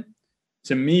season,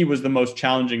 to me, was the most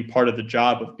challenging part of the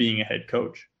job of being a head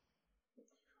coach.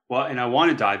 Well, and I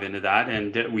want to dive into that,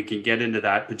 and we can get into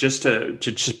that, but just to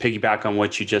just piggyback on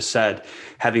what you just said,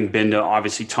 having been to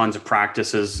obviously tons of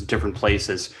practices, different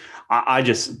places,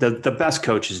 the best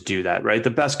coaches do that, right? The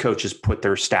best coaches put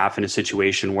their staff in a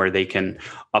situation where they can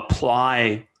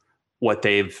apply what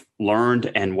they've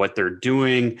learned and what they're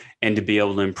doing, and to be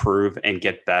able to improve and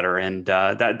get better. And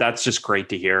that's just great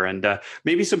to hear. And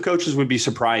maybe some coaches would be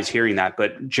surprised hearing that,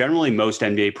 but generally most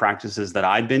NBA practices that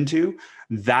I've been to,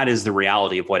 that is the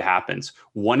reality of what happens.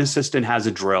 One assistant has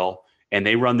a drill, and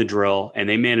they run the drill, and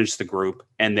they manage the group,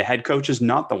 and the head coach is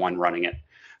not the one running it.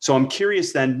 So I'm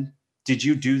curious then, did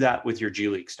you do that with your G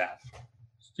League staff?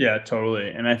 Yeah, totally.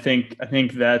 And I think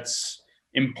that's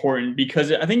important,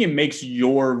 because I think it makes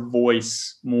your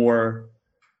voice more,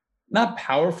 not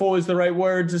powerful is the right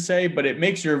word to say, but it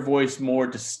makes your voice more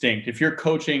distinct. If you're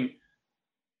coaching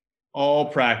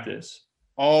all practice,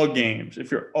 all games, if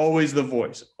you're always the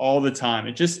voice all the time,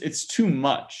 it's too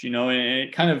much, and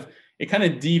it kind of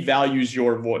devalues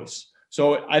your voice.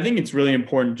 So I think it's really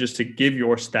important just to give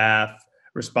your staff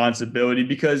responsibility,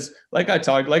 because like I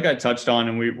touched on,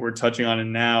 and we're touching on it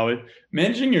now,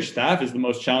 managing your staff is the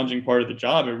most challenging part of the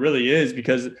job. It really is,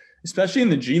 because especially in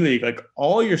the G League, like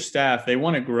all your staff, they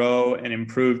want to grow and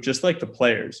improve just like the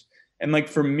players. And like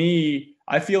for me,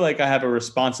 I feel like I have a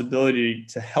responsibility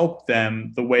to help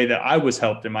them the way that I was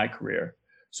helped in my career.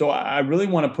 So I really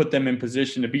want to put them in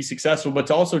position to be successful, but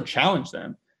to also challenge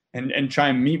them and try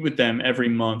and meet with them every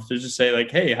month to just say like,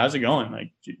 hey, how's it going?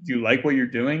 Like, do you like what you're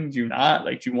doing? Do you not?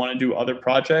 Like, do you want to do other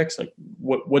projects? Like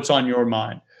what's on your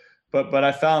mind? But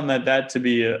I found that to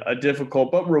be a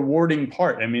difficult but rewarding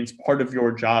part. I mean, it's part of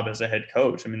your job as a head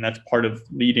coach. I mean, that's part of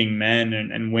leading men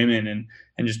and women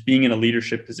and just being in a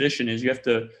leadership position is you have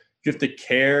to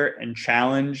care and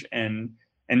challenge and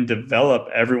develop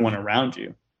everyone around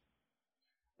you.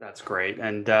 That's great.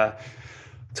 And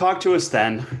talk to us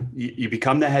then. You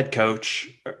become the head coach.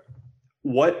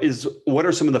 What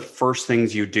are some of the first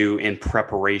things you do in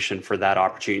preparation for that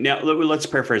opportunity? Now, let's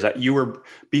paraphrase that.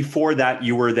 Before that,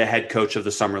 you were the head coach of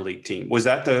the summer league team. Was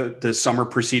that the summer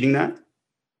preceding that?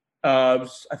 I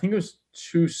think it was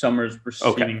 2 summers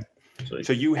preceding. Okay.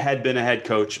 So you had been a head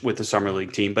coach with the summer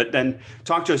league team, but then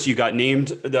talk to us. You got named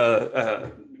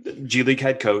the G League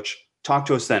head coach. Talk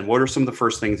to us then. What are some of the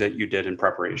first things that you did in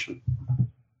preparation?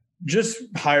 Just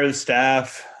hire the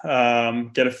staff,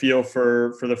 get a feel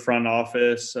for the front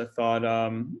office. I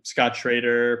thought Scott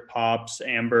Schrader, Pops,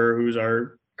 Amber, who's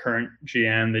our current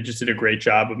GM, they just did a great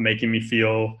job of making me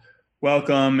feel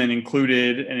welcome and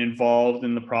included and involved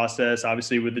in the process.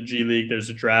 Obviously, with the G League, there's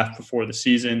a draft before the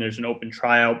season. There's an open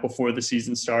tryout before the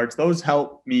season starts. Those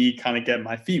help me kind of get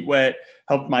my feet wet,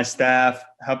 help my staff,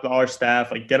 help our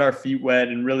staff, like get our feet wet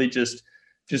and really just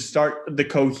start the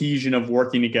cohesion of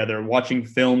working together, watching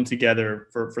film together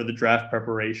for the draft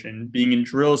preparation, being in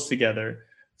drills together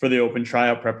for the open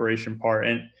tryout preparation part.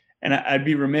 And I'd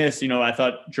be remiss, I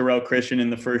thought Jarrell Christian in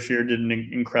the first year did an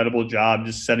incredible job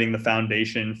just setting the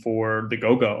foundation for the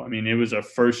Go-Go. I mean, it was a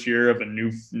first year of a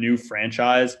new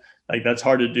franchise. Like, that's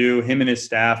hard to do. Him and his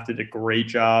staff did a great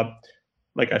job.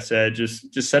 Like I said,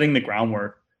 just setting the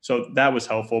groundwork. So that was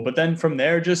helpful. But then from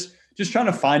there, just trying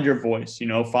to find your voice,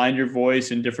 find your voice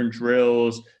in different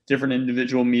drills, different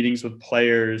individual meetings with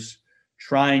players,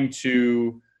 trying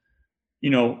to,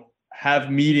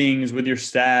 have meetings with your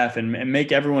staff and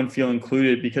make everyone feel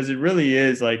included, because it really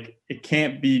is like, it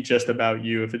can't be just about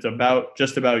you. If it's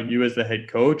just about you as the head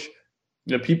coach,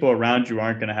 the people around you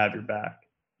aren't going to have your back,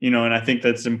 and I think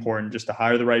that's important, just to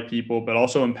hire the right people, but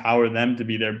also empower them to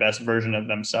be their best version of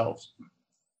themselves.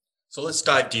 So let's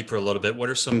dive deeper a little bit. What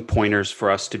are some pointers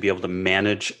for us to be able to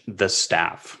manage the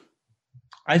staff?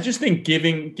 I just think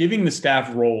giving the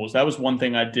staff roles. That was one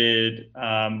thing I did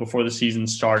before the season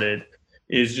started,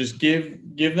 is just give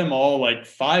them all like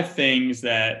 5 things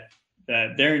that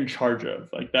they're in charge of.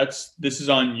 Like, this is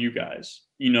on you guys,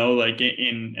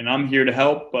 and I'm here to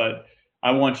help, but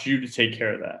I want you to take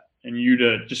care of that and you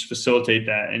to just facilitate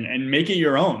that and make it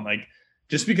your own. Like,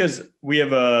 just because we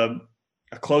have a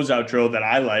closeout drill that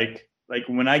I like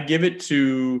when I give it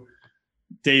to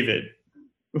David,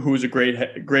 who's a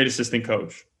great assistant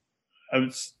coach, I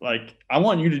was like, I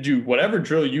want you to do whatever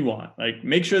drill you want. Like,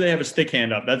 make sure they have a stick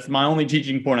hand up. That's my only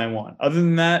teaching point I want. Other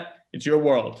than that, it's your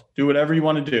world. Do whatever you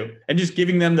want to do. And just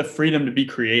giving them the freedom to be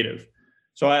creative.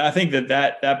 So I think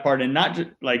that part, and not just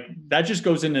like that, just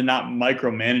goes into not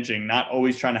micromanaging, not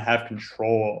always trying to have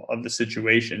control of the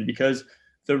situation, because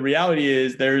the reality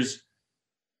is there's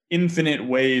infinite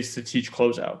ways to teach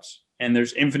closeouts. And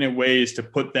there's infinite ways to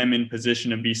put them in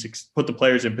position to put the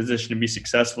players in position to be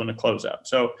successful in a closeout.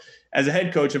 So as a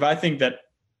head coach, if I think that,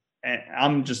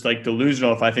 I'm just like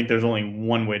delusional if I think there's only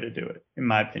one way to do it, in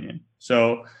my opinion.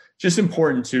 So just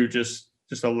important to just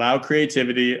allow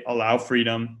creativity, allow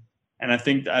freedom. And I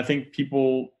think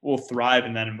people will thrive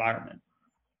in that environment.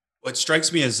 What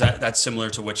strikes me is that's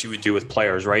similar to what you would do with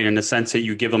players, right? In the sense that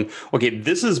you give them, okay,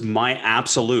 this is my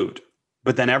absolute,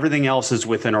 but then everything else is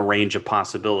within a range of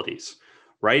possibilities,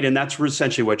 right? And that's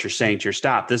essentially what you're saying to your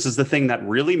staff. This is the thing that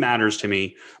really matters to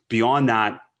me. Beyond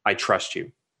that, I trust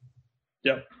you.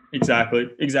 Yep, exactly.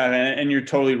 And you're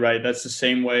totally right. That's the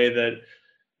same way that,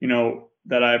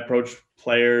 that I approach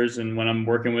players. And when I'm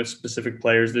working with specific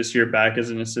players this year back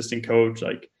as an assistant coach,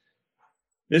 like,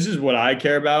 this is what I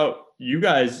care about. You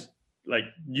guys, like,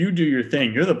 you do your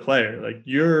thing. You're the player. Like,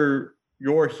 you're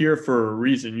here for a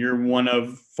reason. You're one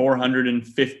of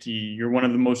 450. You're one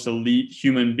of the most elite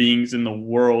human beings in the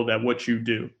world at what you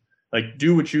do. Like,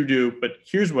 do what you do, but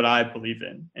here's what I believe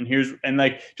in. And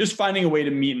like just finding a way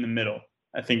to meet in the middle,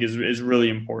 I think is really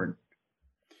important.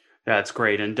 That's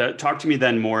great. And talk to me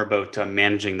then more about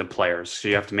managing the players. So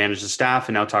you have to manage the staff,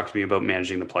 and now talk to me about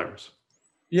managing the players.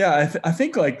 Yeah, I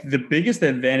think like the biggest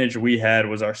advantage we had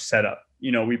was our setup.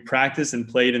 We practiced and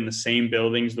played in the same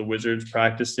buildings the Wizards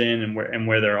practiced in and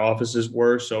where their offices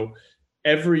were. So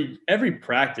every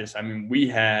practice, I mean, we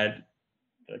had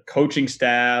the coaching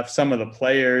staff, some of the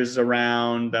players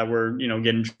around that were,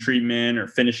 getting treatment or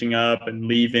finishing up and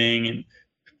leaving and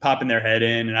popping their head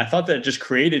in. And I thought that just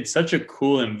created such a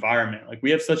cool environment. Like, we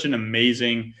have such an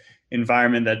amazing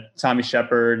environment that Tommy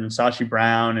Shepard and Sashi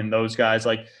Brown and those guys,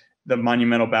 like the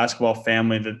Monumental basketball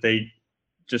family, that they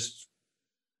just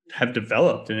have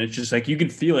developed. And it's just like, you can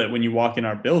feel it when you walk in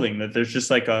our building, that there's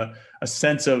just like a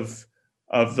sense of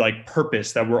like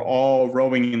purpose, that we're all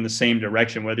rowing in the same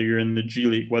direction, whether you're in the G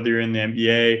League, whether you're in the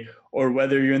NBA, or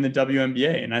whether you're in the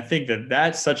WNBA. And I think that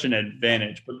that's such an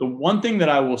advantage. But the one thing that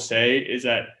I will say is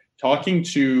that talking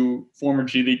to former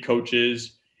G League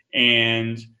coaches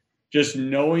and just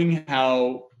knowing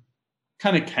how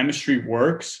kind of chemistry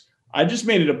works, I just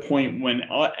made it a point when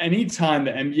anytime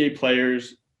the NBA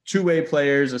players, two-way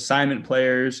players, assignment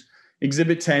players,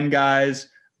 Exhibit 10 guys,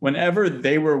 whenever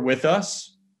they were with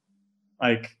us,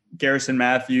 like Garrison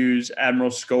Matthews,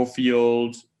 Admiral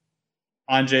Schofield,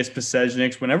 Andrzej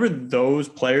Spacezniks, whenever those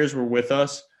players were with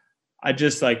us, I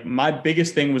just like, my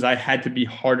biggest thing was I had to be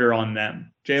harder on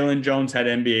them. Jalen Jones had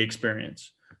NBA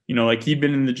experience. Like, he'd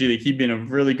been in the G League. He'd been a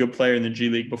really good player in the G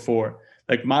League before.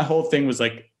 Like, my whole thing was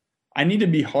like, I need to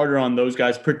be harder on those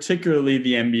guys, particularly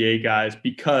the NBA guys,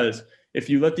 because if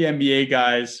you let the NBA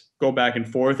guys go back and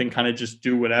forth and kind of just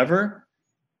do whatever,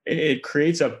 it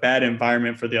creates a bad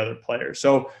environment for the other players.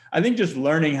 So I think just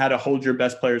learning how to hold your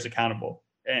best players accountable,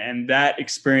 and that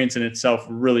experience in itself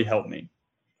really helped me.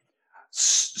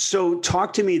 So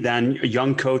talk to me then, a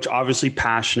young coach, obviously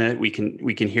passionate. We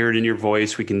can hear it in your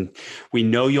voice. We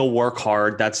know you'll work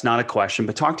hard. That's not a question,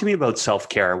 but talk to me about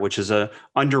self-care, which is a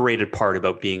underrated part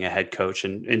about being a head coach.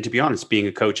 And to be honest, being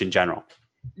a coach in general.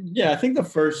 Yeah. I think the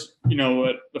first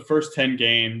 10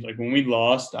 games, like when we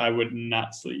lost, I would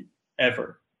not sleep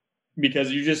ever,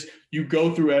 because you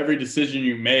go through every decision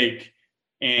you make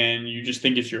and you just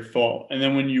think it's your fault. And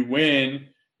then when you win,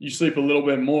 you sleep a little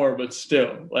bit more, but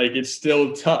still, like, it's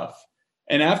still tough.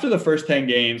 And after the first 10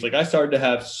 games, like, I started to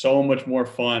have so much more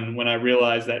fun when I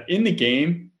realized that in the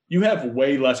game, you have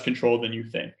way less control than you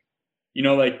think.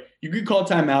 Like, you can call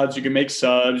timeouts, you can make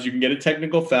subs, you can get a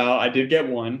technical foul. I did get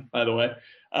one, by the way.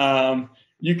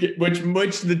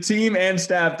 Which the team and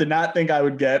staff did not think I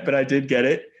would get, but I did get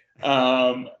it.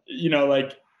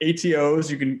 Like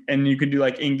ATOs, you can do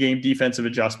like in-game defensive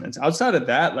adjustments. Outside of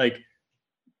that, like,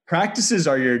 practices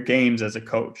are your games as a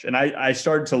coach. And I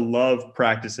started to love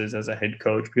practices as a head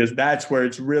coach, because that's where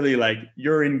it's really like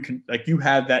you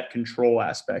have that control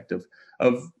aspect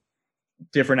of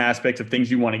different aspects of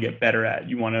things you want to get better at.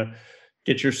 You want to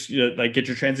get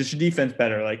your transition defense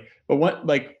better.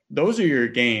 Those are your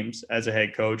games as a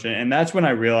head coach. And that's when I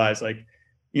realized, like,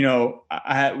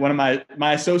 I had one of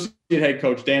my associate head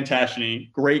coach, Dan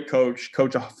Tashany, great coach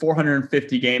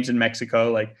 450 games in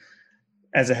Mexico, like,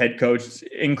 as a head coach,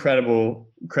 incredible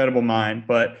mind.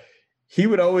 But he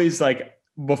would always, like,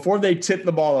 before they tipped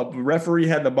the ball up, the referee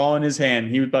had the ball in his hand,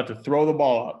 he was about to throw the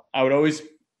ball up, I would always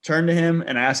turn to him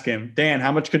and ask him, Dan,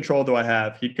 how much control do I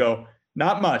have? He'd go,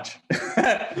 not much.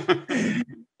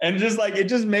 And just like, it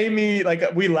just made me,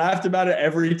 like, we laughed about it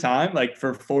every time, like,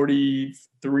 for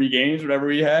 43 games, whatever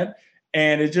we had.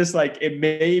 And it just, like, it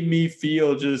made me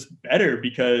feel just better,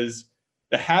 because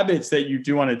the habits that you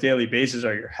do on a daily basis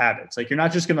are your habits. Like, you're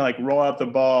not just going to, like, roll out the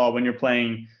ball when you're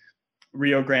playing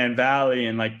Rio Grande Valley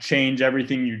and, like, change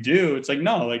everything you do. It's like,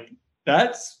 no, like,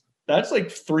 that's like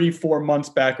 3-4 months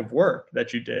back of work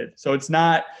that you did. So it's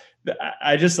not,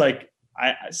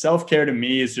 self-care to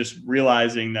me is just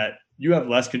realizing that you have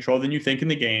less control than you think in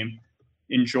the game.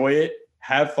 Enjoy it,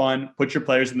 have fun, put your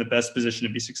players in the best position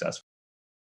to be successful.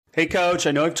 Hey, Coach,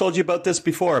 I know I've told you about this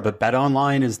before, but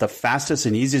BetOnline is the fastest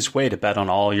and easiest way to bet on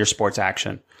all your sports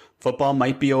action. Football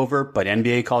might be over, but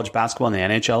NBA, college basketball, and the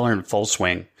NHL are in full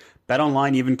swing.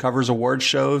 BetOnline even covers award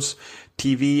shows,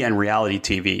 TV, and reality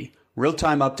TV.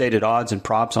 Real-time updated odds and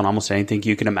props on almost anything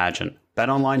you can imagine.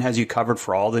 BetOnline has you covered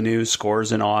for all the news,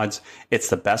 scores, and odds. It's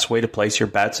the best way to place your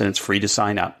bets, and it's free to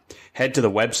sign up. Head to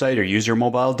the website or use your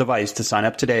mobile device to sign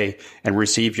up today and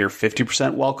receive your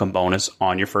 50% welcome bonus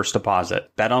on your first deposit.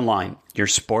 BetOnline, your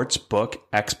sports book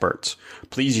experts.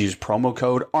 Please use promo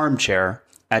code ARMCHAIR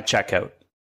at checkout.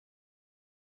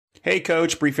 Hey,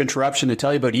 Coach, brief interruption to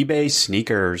tell you about eBay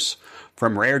Sneakers.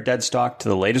 From rare dead stock to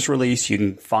the latest release, you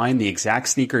can find the exact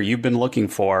sneaker you've been looking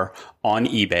for on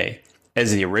eBay.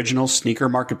 As the original sneaker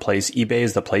marketplace, eBay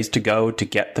is the place to go to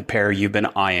get the pair you've been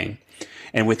eyeing.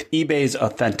 And with eBay's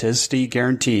authenticity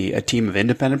guarantee, a team of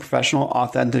independent professional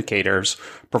authenticators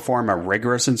perform a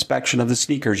rigorous inspection of the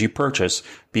sneakers you purchase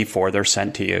before they're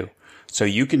sent to you. So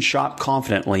you can shop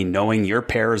confidently knowing your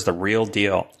pair is the real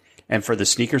deal. And for the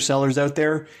sneaker sellers out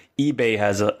there, eBay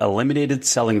has eliminated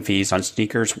selling fees on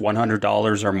sneakers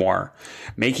 $100 or more,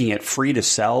 making it free to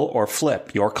sell or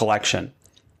flip your collection.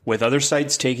 With other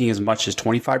sites taking as much as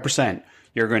 25%,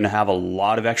 you're going to have a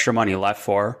lot of extra money left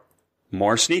for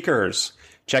more sneakers.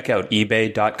 Check out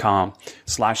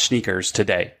ebay.com/sneakers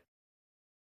today.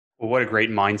 Well, what a great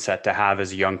mindset to have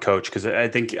as a young coach, because I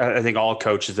think all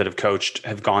coaches that have coached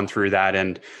have gone through that,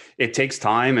 and it takes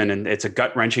time, and it's a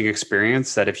gut-wrenching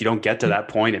experience that if you don't get to that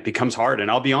point, it becomes hard. And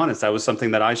I'll be honest, that was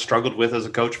something that I struggled with as a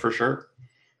coach for sure.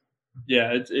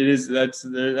 Yeah, it is.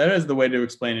 That is the way to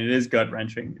explain it. It is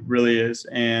gut-wrenching. It really is.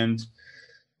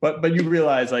 But you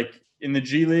realize, like, in the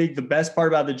G League, the best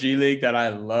part about the G League that I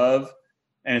love,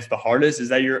 and it's the hardest, is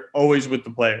that you're always with the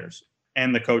players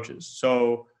and the coaches.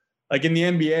 So like in the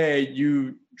NBA,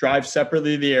 you drive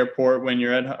separately to the airport when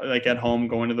you're at home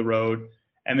going to the road,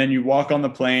 and then you walk on the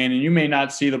plane, and you may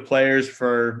not see the players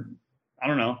for, I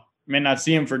don't know, you may not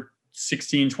see them for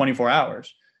 16, 24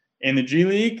 hours. In the G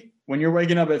League, when you're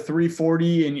waking up at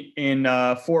 3:40 in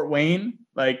Fort Wayne,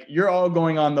 like, you're all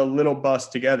going on the little bus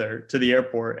together to the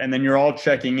airport, and then you're all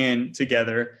checking in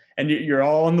together, and you're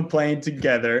all on the plane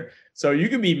together. So you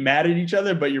can be mad at each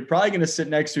other, but you're probably going to sit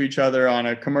next to each other on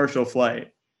a commercial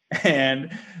flight.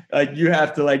 And like, you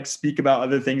have to like speak about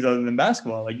other things other than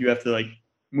basketball. Like, you have to like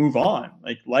move on.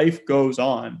 Like, life goes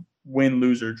on, win,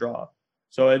 lose, or draw.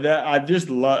 So that, I just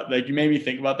love, like, you made me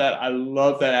think about that. I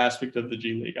love that aspect of the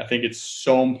G League. I think it's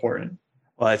so important.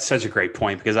 Well, it's such a great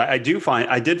point, because I did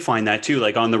find that too.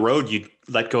 Like, on the road, you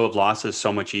let go of losses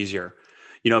so much easier,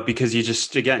 because you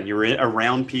just, again, you're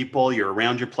around people, you're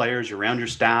around your players, you're around your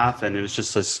staff. And it was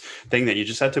just this thing that you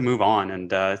just had to move on.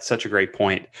 And it's such a great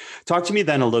point. Talk to me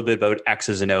then a little bit about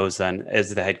X's and O's then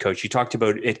as the head coach. You talked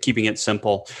about it, keeping it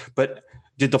simple, but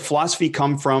did the philosophy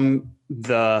come from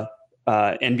the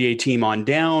NBA team on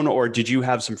down, or did you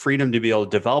have some freedom to be able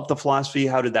to develop the philosophy?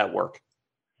 How did that work?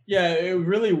 Yeah, it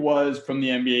really was from the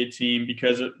NBA team,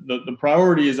 because the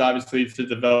priority is obviously to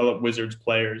develop Wizards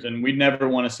players. And we never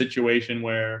want a situation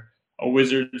where a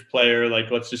Wizards player,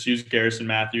 like, let's just use Garrison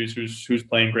Matthews, who's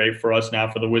playing great for us now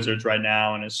for the Wizards right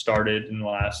now and has started in the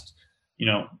last,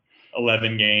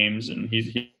 11 games. And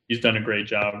he's done a great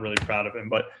job. Really proud of him.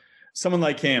 But someone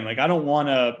like him, like, I don't want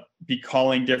to be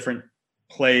calling different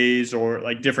plays or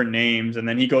like different names, and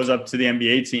then he goes up to the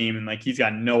NBA team and like he's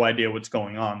got no idea what's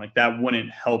going on. Like, that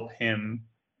wouldn't help him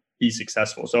be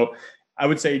successful. So I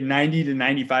would say 90 to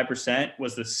 95%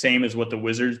 was the same as what the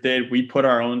Wizards did. We put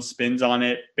our own spins on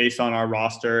it based on our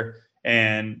roster,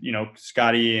 and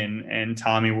Scotty and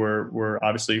Tommy were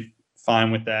obviously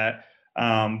fine with that.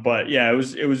 But yeah, it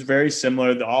was very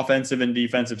similar. The offensive and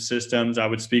defensive systems, I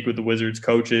would speak with the Wizards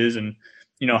coaches and,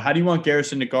 how do you want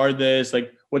Garrison to guard this?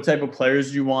 Like, what type of players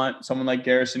do you want someone like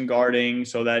Garrison guarding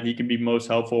so that he can be most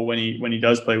helpful when he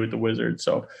does play with the Wizards?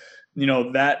 So,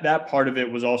 that part of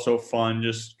it was also fun,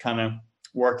 just kind of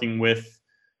working with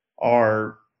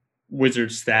our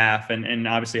Wizards staff and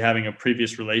obviously having a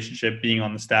previous relationship, being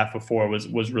on the staff before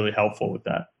was really helpful with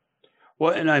that.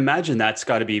 Well, and I imagine that's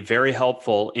got to be very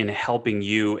helpful in helping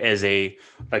you as a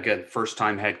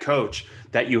first-time head coach,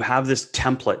 that you have this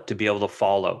template to be able to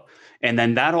follow. And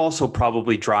then that also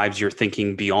probably drives your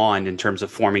thinking beyond, in terms of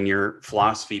forming your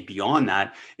philosophy beyond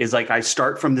that, is like, I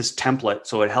start from this template,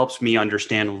 so it helps me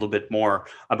understand a little bit more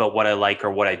about what I like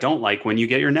or what I don't like when you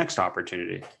get your next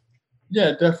opportunity.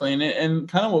 Yeah, definitely. And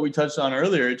kind of what we touched on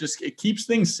earlier, it keeps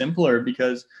things simpler,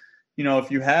 because,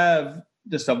 if you have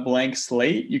just a blank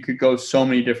slate, you could go so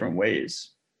many different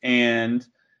ways. And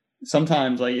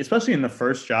sometimes, like, especially in the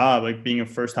first job, like being a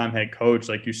first-time head coach,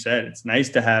 like you said, it's nice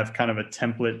to have kind of a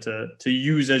template to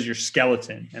use as your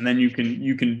skeleton, and then you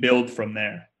can build from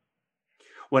there.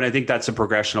 Well, I think that's a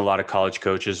progression. A lot of college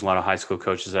coaches, a lot of high school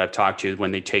coaches that I've talked to, when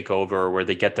they take over or where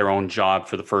they get their own job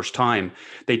for the first time,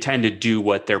 they tend to do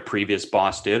what their previous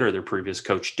boss did or their previous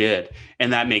coach did.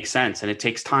 And that makes sense. And it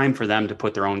takes time for them to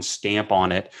put their own stamp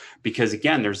on it, because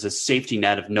again, there's this safety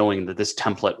net of knowing that this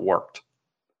template worked.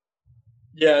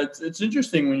 Yeah, it's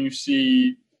interesting when you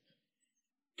see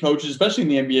coaches, especially in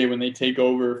the NBA, when they take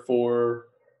over for,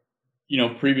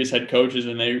 previous head coaches,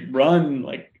 and they run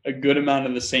like a good amount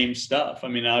of the same stuff. I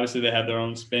mean, obviously they have their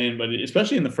own spin, but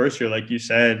especially in the first year, like you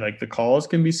said, like the calls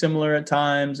can be similar at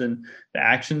times and the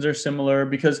actions are similar,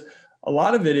 because a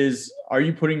lot of it is, are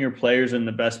you putting your players in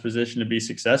the best position to be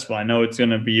successful? I know it's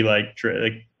going to be like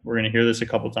we're going to hear this a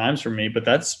couple times from me, but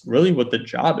that's really what the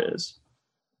job is.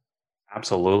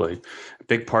 Absolutely. A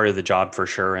big part of the job for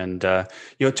sure. And,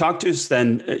 talk to us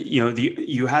then,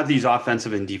 you have these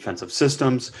offensive and defensive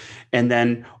systems. And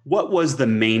then what was the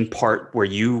main part where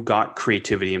you got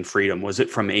creativity and freedom? Was it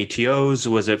from ATOs?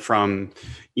 Was it from,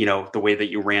 the way that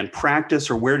you ran practice,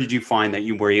 or where did you find that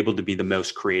you were able to be the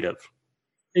most creative?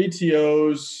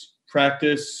 ATOs,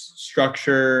 practice,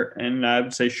 structure, and I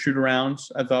would say shoot arounds,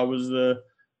 I thought was the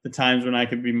times when I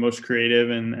could be most creative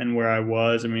and where I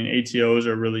was. I mean, ATOs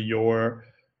are really your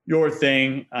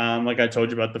thing. Like I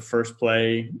told you about the first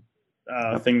play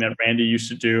thing that Randy used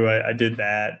to do. I did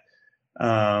that.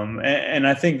 And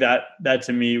I think that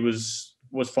to me was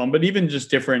fun, but even just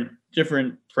different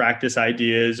practice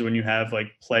ideas when you have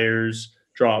like players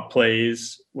draw up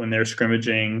plays when they're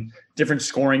scrimmaging, different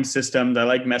scoring systems. I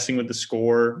like messing with the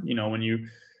score, when you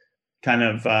kind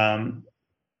of,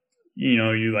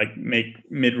 you like make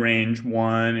mid-range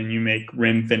 1 and you make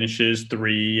rim finishes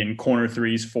 3 and corner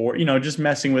 3s 4, just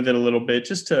messing with it a little bit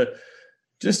just to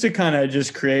kind of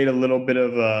just create a little bit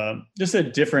of just a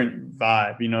different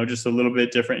vibe, just a little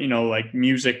bit different, like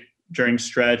music during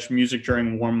stretch, music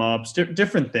during warm-ups,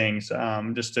 different things,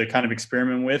 just to kind of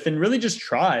experiment with and really just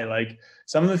try. Like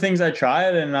some of the things I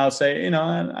tried and I'll say,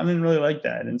 I didn't really like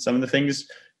that. And some of the things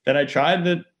that I tried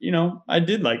that, I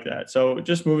did like that. So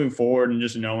just moving forward and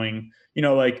just knowing,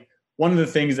 like one of the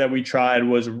things that we tried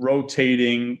was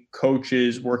rotating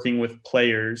coaches working with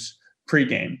players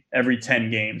pregame every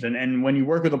 10 games. And when you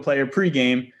work with a player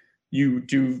pregame, you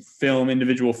do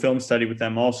individual film study with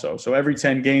them also. So every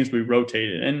 10 games we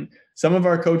rotated, and some of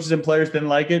our coaches and players didn't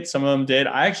like it. Some of them did.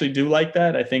 I actually do like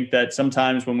that. I think that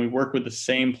sometimes when we work with the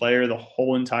same player the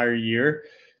whole entire year,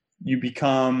 you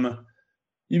become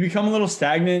a little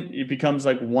stagnant. It becomes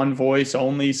like one voice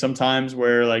only sometimes,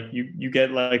 where like you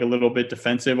get like a little bit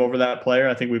defensive over that player.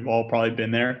 I think we've all probably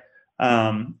been there.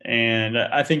 And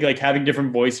I think like having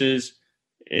different voices,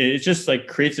 it just like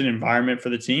creates an environment for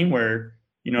the team where,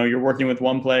 you're working with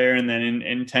one player and then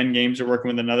in 10 games you're working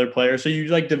with another player. So you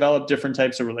like develop different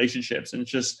types of relationships, and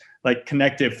it's just like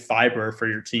connective fiber for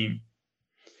your team.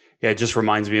 Yeah, it just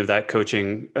reminds me of that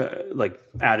coaching like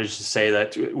adage to say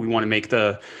that we want to make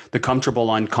the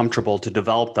comfortable uncomfortable to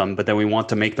develop them, but then we want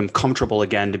to make them comfortable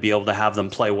again to be able to have them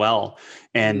play well.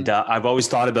 And I've always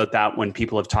thought about that when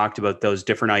people have talked about those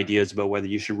different ideas about whether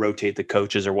you should rotate the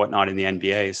coaches or whatnot in the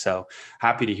NBA. So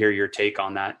happy to hear your take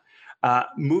on that.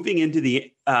 Moving into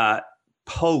the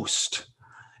post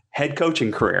head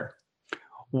coaching career,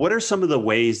 what are some of the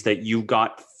ways that you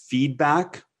got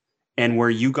feedback and where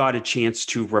you got a chance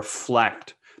to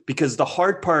reflect? Because the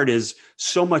hard part is,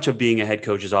 so much of being a head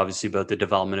coach is obviously about the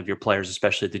development of your players,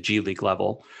 especially at the G League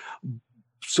level.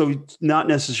 So not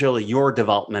necessarily your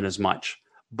development as much,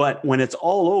 but when it's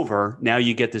all over, now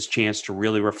you get this chance to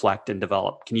really reflect and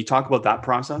develop. Can you talk about that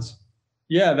process?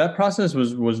 Yeah, that process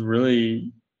was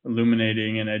really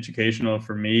illuminating and educational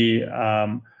for me.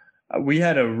 We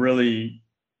had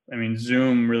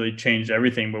Zoom really changed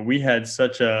everything, but we had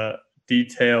such a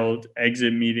detailed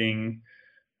exit meeting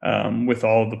with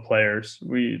all of the players.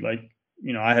 We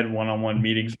I had one-on-one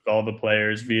meetings with all the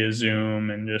players via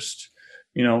Zoom, and just,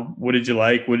 what did you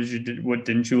like? What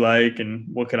didn't you like? And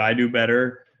what could I do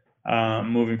better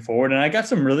moving forward? And I got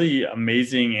some really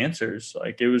amazing answers.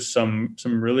 Like it was some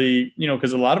really,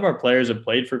 because a lot of our players have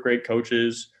played for great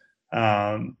coaches.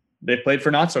 They played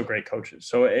for not so great coaches.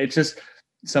 So it's just,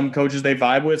 some coaches they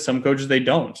vibe with, some coaches they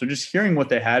don't. So just hearing what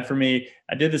they had for me,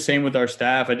 I did the same with our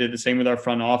staff. I did the same with our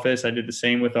front office. I did the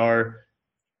same with our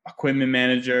equipment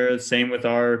manager, the same with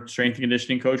our strength and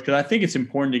conditioning coach, because I think it's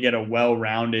important to get a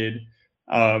well-rounded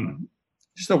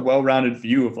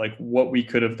view of like what we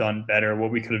could have done better,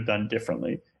 what we could have done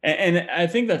differently. And I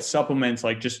think that supplements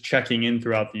like just checking in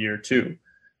throughout the year too,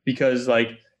 because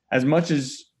like as much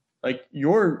as like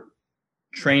your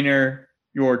trainer,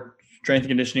 your strength and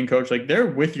conditioning coach, like they're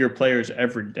with your players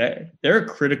every day. They're a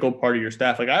critical part of your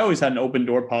staff. Like I always had an open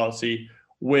door policy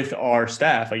with our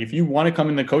staff. Like if you want to come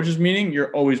in the coaches meeting,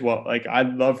 you're always well. Like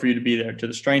I'd love for you to be there, to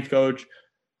the strength coach,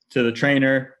 to the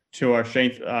trainer, to our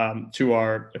strength, to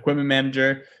our equipment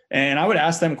manager. And I would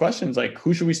ask them questions like,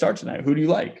 who should we start tonight? Who do you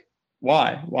like?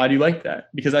 Why? Why do you like that?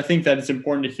 Because I think that it's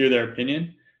important to hear their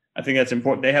opinion. I think that's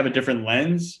important. They have a different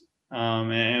lens.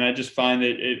 And I just find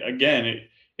that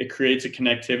it creates a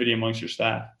connectivity amongst your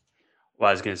staff. Well,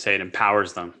 I was going to say it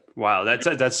empowers them. Wow,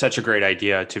 that's such a great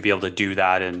idea to be able to do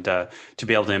that, and to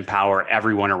be able to empower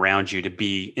everyone around you to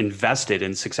be invested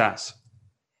in success.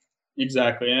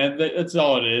 Exactly, and that's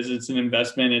all it is. It's an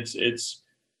investment. It's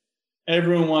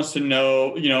everyone wants to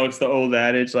know, it's the old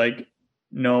adage, like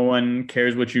no one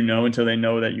cares what you know until they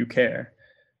know that you care.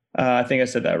 I think I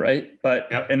said that right, but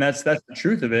Yep. and that's the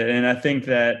truth of it. And I think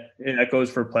that goes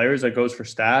for players, that goes for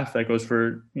staff, that goes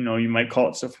for, you might call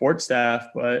it support staff,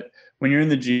 but when you're in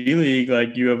the G League,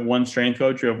 like you have one strength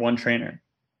coach, you have one trainer.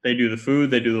 They do the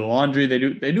food, they do the laundry, they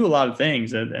do a lot of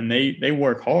things, and they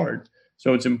work hard.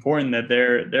 So it's important that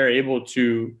they're able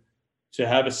to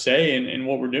have a say in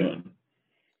what we're doing.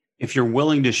 If you're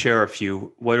willing to share a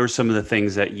few, what are some of the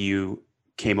things that you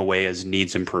came away as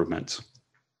needs improvements?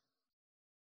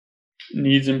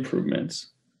 Needs improvements.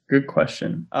 Good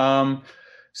question. Some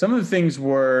of the things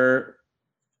were,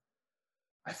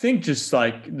 I think, just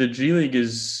like the G League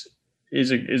is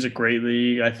a great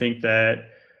league. I think that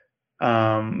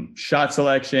shot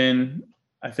selection,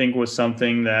 I think, was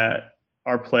something that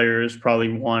our players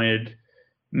probably wanted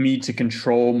me to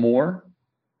control more.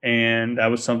 And that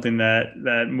was something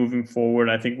that moving forward,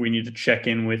 I think we need to check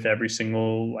in with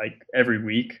every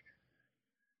week.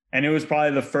 And it was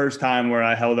probably the first time where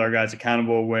I held our guys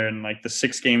accountable, where in like the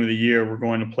sixth game of the year, we're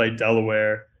going to play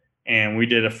Delaware, and we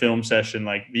did a film session.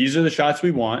 Like, these are the shots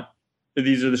we want, but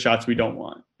these are the shots we don't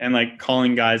want. And like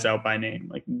calling guys out by name.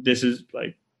 Like, this is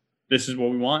what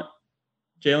we want,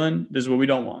 Jalen. This is what we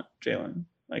don't want, Jalen.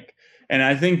 Like, and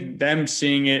I think them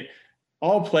seeing it,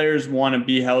 all players want to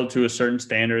be held to a certain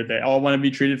standard. They all want to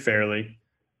be treated fairly.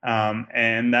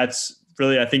 And that's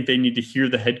really, I think they need to hear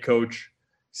the head coach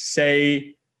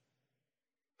say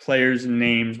players'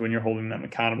 names when you're holding them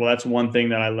accountable. That's one thing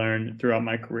that I learned throughout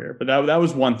my career. But that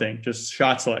was one thing, just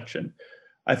shot selection.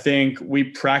 I think we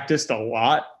practiced a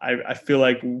lot. I feel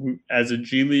like as a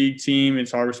G League team,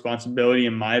 it's our responsibility,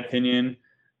 in my opinion,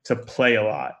 to play a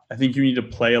lot. I think you need to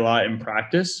play a lot in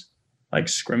practice, like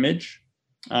scrimmage.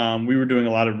 We were doing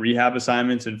a lot of rehab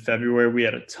assignments in February. We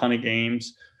had a ton of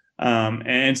games. And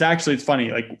it's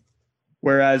funny, like,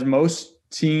 whereas most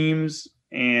teams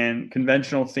and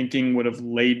conventional thinking would have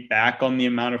laid back on the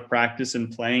amount of practice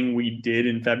and playing we did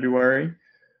in February,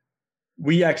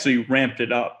 we actually ramped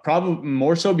it up, probably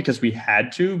more so because we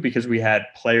had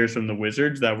players from the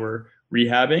Wizards that were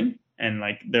rehabbing, and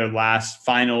like their last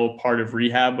final part of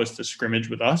rehab was to scrimmage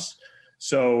with us.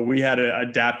 So we had to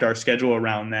adapt our schedule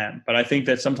around them. But I think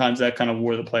that sometimes that kind of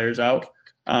wore the players out.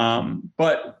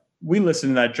 But we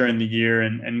listened to that during the year,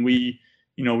 and we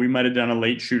might have done a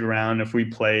late shoot around if we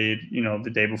played,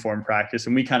 the day before in practice,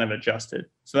 and we kind of adjusted.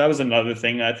 So that was another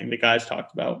thing that I think the guys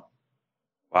talked about.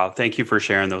 Wow. Thank you for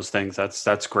sharing those things.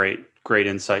 That's great. Great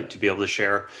insight to be able to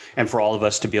share, and for all of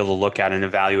us to be able to look at and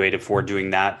evaluate if we're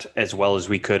doing that as well as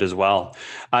we could as well.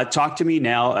 Talk to me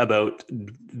now about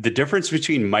the difference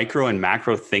between micro and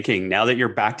macro thinking now that you're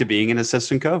back to being an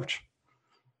assistant coach.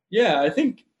 Yeah, I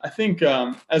think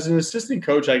as an assistant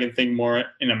coach, I can think more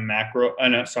in a macro.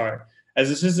 As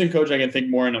assistant coach, I can think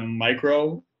more in a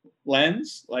micro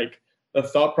lens, like the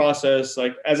thought process.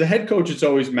 Like, as a head coach, it's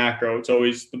always macro. It's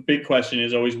always, the big question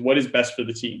is always, what is best for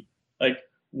the team? Like,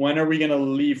 when are we going to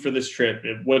leave for this trip?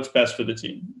 What's best for the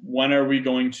team? When are we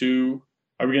going to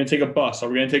take a bus? Are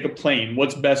we going to take a plane?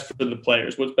 What's best for the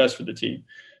players? What's best for the team?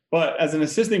 But as an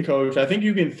assistant coach, I think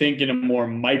you can think in a more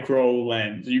micro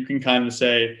lens. You can kind of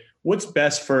say, what's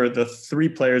best for the three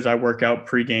players I work out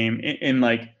pregame, in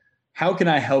like, how can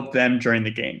I help them during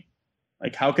the game?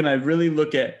 Like, how can I really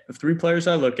look at the three players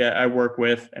I work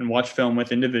with and watch film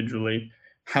with individually?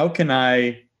 How can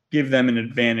I give them an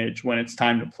advantage when it's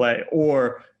time to play,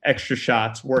 or extra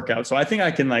shots, workout? So I think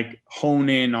I can like hone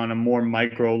in on a more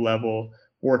micro level,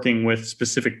 working with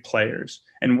specific players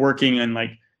and working and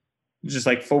like just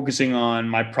like focusing on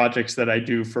my projects that I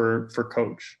do for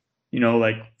coach,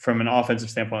 like from an offensive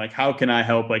standpoint, like how can I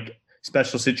help, like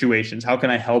special situations? How can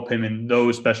I help him in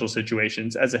those special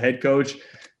situations? As a head coach,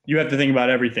 you have to think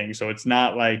about everything. So it's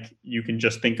not like you can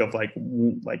just think of like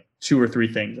two or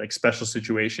three things, like special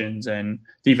situations and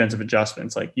defensive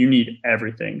adjustments. Like, you need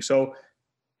everything. So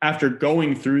after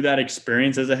going through that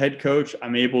experience as a head coach,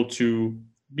 I'm able to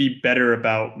be better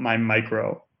about my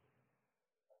micro.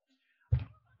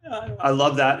 I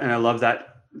love that. And I love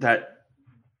that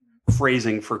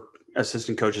phrasing for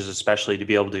assistant coaches, especially, to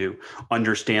be able to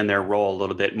understand their role a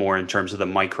little bit more in terms of the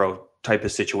micro type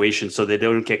of situation, so they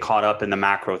don't get caught up in the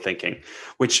macro thinking,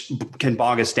 which can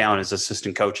bog us down as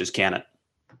assistant coaches, can it?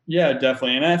 Yeah,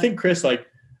 definitely. And I think, Chris, like,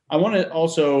 I want to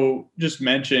also just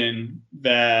mention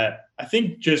that I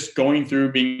think just going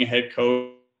through being a head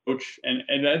coach, and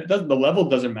the level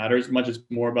doesn't matter as much, as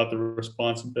more about the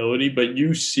responsibility, but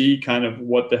you see kind of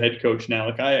what the head coach now,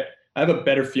 like I have a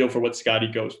better feel for what Scotty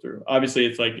goes through. Obviously,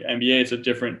 it's like NBA,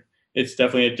 it's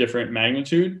definitely a different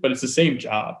magnitude, but it's the same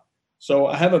job. So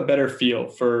I have a better feel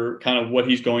for kind of what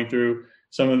he's going through.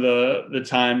 Some of the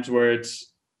times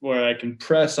where I can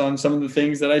press on some of the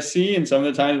things that I see, and some of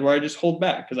the times where I just hold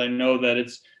back because I know that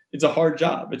it's a hard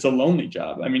job. It's a lonely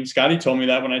job. I mean, Scotty told me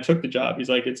that when I took the job. He's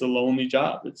like, it's a lonely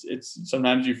job. It's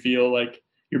sometimes you feel like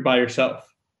you're by yourself,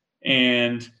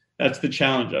 and that's the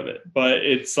challenge of it. But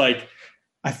it's like,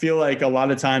 I feel like a lot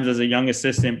of times as a young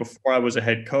assistant before I was a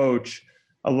head coach,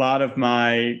 a lot of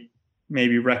my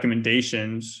maybe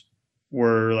recommendations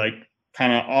were like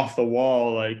kind of off the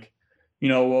wall, like,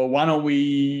 well, why don't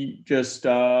we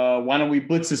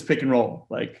blitz this pick and roll?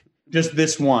 Like just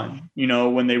this one,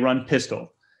 when they run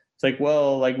pistol. It's like,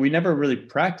 well, like we never really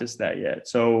practiced that yet.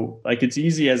 So like, it's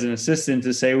easy as an assistant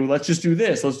to say, well, let's just do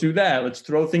this. Let's do that. Let's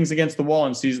throw things against the wall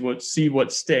and see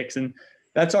what sticks. And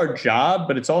that's our job.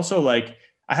 But it's also like,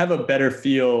 I have a better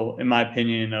feel, in my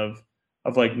opinion, of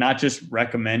like not just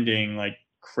recommending like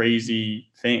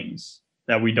crazy things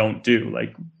that we don't do.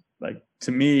 Like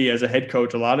to me as a head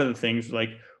coach, a lot of the things like,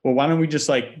 well, why don't we just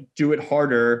like do it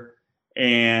harder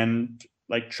and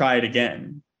like try it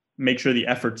again, make sure the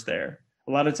effort's there.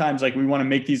 A lot of times, like we want to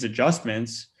make these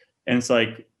adjustments and it's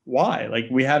like, why? Like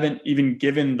we haven't even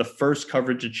given the first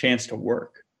coverage a chance to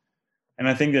work. And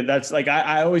I think that's like,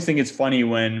 I always think it's funny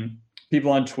when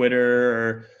people on Twitter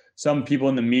or some people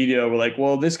in the media were like,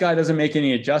 well, this guy doesn't make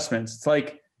any adjustments. It's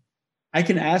like, I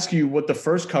can ask you what the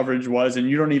first coverage was and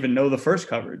you don't even know the first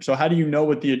coverage. So how do you know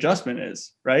what the adjustment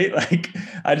is? Right. Like,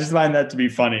 I just find that to be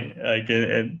funny. Like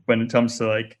when it comes to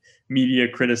like media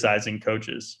criticizing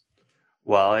coaches.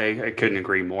 Well, I couldn't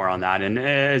agree more on that. And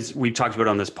as we've talked about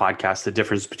on this podcast, the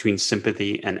difference between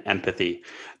sympathy and empathy,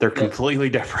 they're completely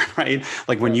different, right?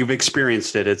 Like when you've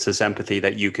experienced it, it's this empathy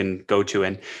that you can go to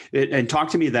and talk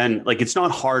to me then. Like, it's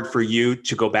not hard for you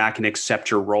to go back and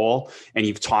accept your role. And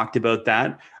you've talked about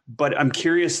that. But I'm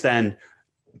curious then,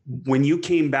 when you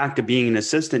came back to being an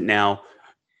assistant now,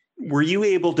 were you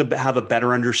able to have a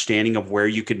better understanding of where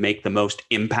you could make the most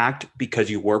impact because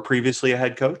you were previously a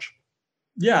head coach?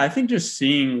 Yeah, I think just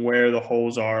seeing where the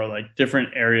holes are, like different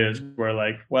areas where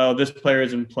like, well, this player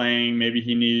isn't playing. Maybe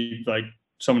he needs like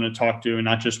someone to talk to and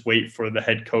not just wait for the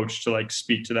head coach to like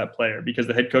speak to that player, because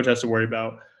the head coach has to worry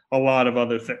about a lot of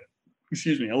other things.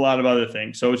 A lot of other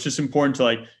things. So it's just important to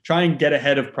like try and get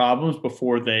ahead of problems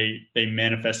before they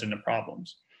manifest into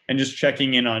problems, and just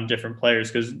checking in on different players.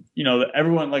 Cause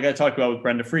everyone, like I talked about with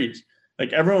Brenda Fries,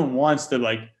 like everyone wants to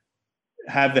like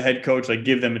have the head coach, like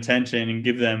give them attention and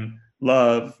give them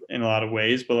love in a lot of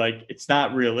ways, but like, it's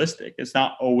not realistic. It's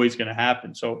not always going to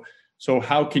happen. So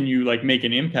how can you like make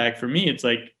an impact? For me, it's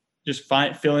like just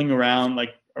filling around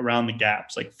the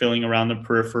gaps, like filling around the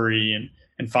periphery and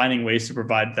finding ways to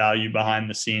provide value behind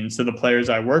the scenes to the players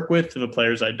I work with, to the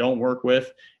players I don't work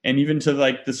with, and even to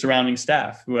like the surrounding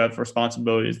staff who have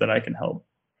responsibilities that I can help.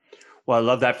 Well, I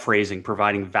love that phrasing,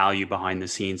 providing value behind the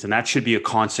scenes. And that should be a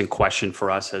constant question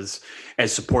for us as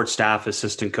support staff,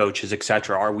 assistant coaches, et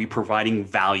cetera. Are we providing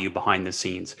value behind the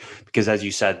scenes? Because as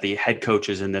you said, the head coach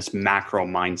is in this macro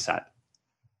mindset.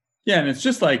 Yeah. And it's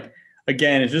just like,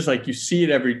 again, it's just like you see it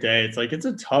every day. It's like, it's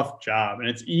a tough job, and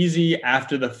it's easy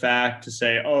after the fact to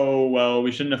say, oh, well,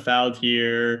 we shouldn't have fouled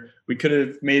here. We could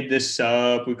have made this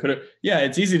sub. Yeah,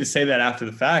 it's easy to say that after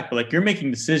the fact, but like you're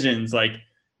making decisions like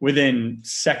within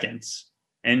seconds,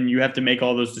 and you have to make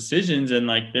all those decisions. And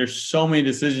like, there's so many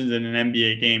decisions in an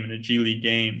NBA game and a G League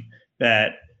game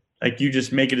that like you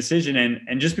just make a decision,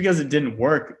 and just because it didn't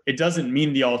work, it doesn't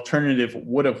mean the alternative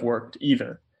would have worked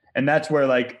either. And that's where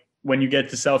like, when you get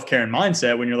to self-care and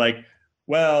mindset, when you're like,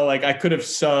 well, like I could have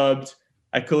subbed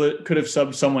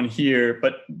someone here,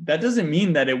 but that doesn't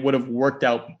mean that it would have worked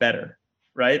out better,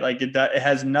 right? Like it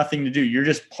has nothing to do. You're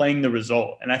just playing the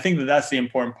result. And I think that that's the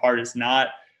important part, is not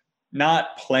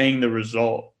playing the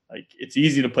result. Like it's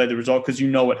easy to play the result because you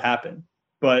know what happened,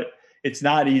 but it's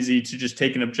not easy to just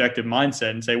take an objective mindset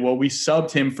and say, well, we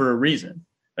subbed him for a reason.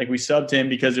 Like we subbed him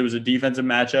because it was a defensive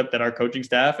matchup that our coaching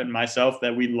staff and myself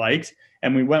that we liked,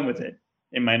 and we went with it.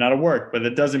 It might not have worked, but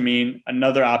it doesn't mean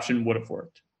another option would have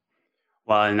worked.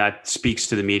 Well, and that speaks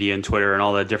to the media and Twitter and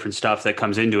all the different stuff that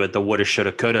comes into it, the woulda,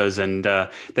 shoulda, couldas, and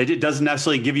it doesn't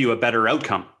necessarily give you a better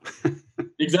outcome.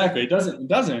 Exactly. It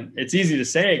doesn't. It's easy to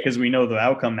say it because we know the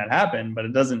outcome that happened, but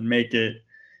it doesn't make it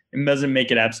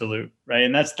absolute, right?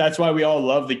 And that's why we all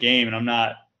love the game. And I'm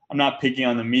not picking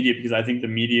on the media, because I think the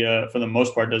media, for the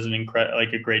most part, does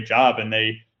a great job, and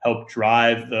they help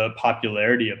drive the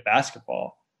popularity of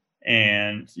basketball.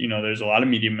 And, there's a lot of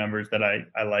media members that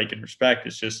I like and respect.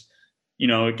 It's just,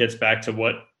 it gets back to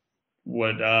what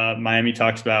Miami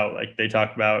talks about. Like they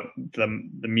talk about the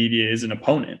media is an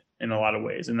opponent in a lot of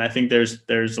ways. And I think there's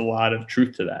a lot of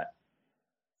truth to that.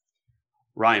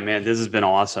 Ryan, man, this has been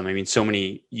awesome. I mean, so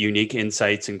many unique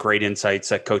insights and great insights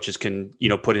that coaches can,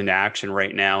 put into action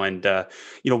right now. And,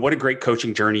 what a great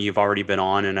coaching journey you've already been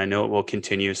on. And I know it will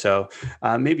continue. So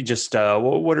maybe just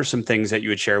what are some things that you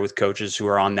would share with coaches who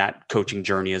are on that coaching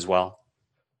journey as well?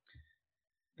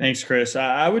 Thanks, Chris.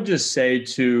 I would just say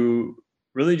to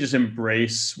really just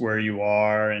embrace where you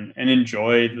are and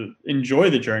enjoy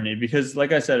the journey, because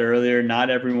like I said earlier,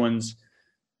 not everyone's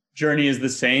journey is the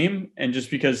same. And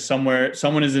just because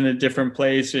someone is in a different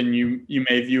place and you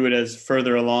may view it as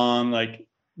further along, like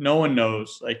no one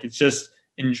knows. Like it's just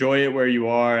enjoy it where you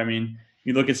are. I mean,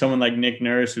 you look at someone like Nick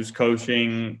Nurse, who's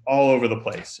coaching all over the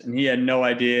place, and he had no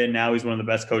idea. Now he's one of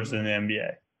the best coaches in the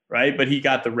NBA, right? But he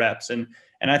got the reps. And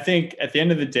I think at the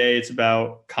end of the day, it's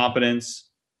about competence.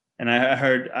 And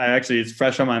it's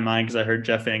fresh on my mind because I heard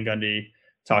Jeff Van Gundy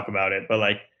talk about it, but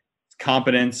like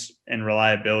competence and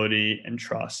reliability and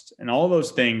trust and all those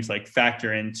things like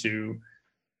factor into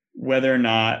whether or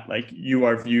not like you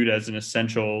are viewed as an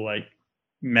essential like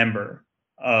member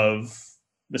of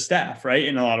the staff, right?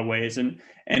 In a lot of ways. And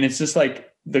it's just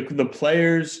like the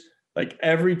players, like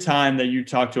every time that you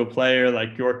talk to a player, like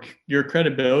your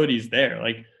credibility is there.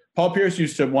 Like Paul Pierce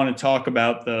used to want to talk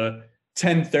about the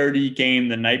 10:30 game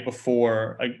the night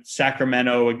before, like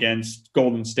Sacramento against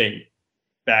Golden State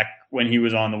back when he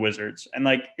was on the Wizards. And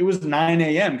like, it was 9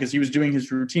 a.m. because he was doing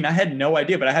his routine. I had no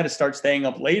idea, but I had to start staying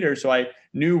up later. So I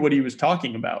knew what he was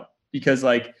talking about because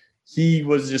like, he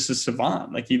was just a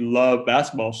savant. Like he loved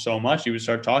basketball so much. He would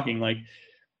start talking. Like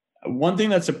one thing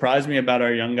that surprised me about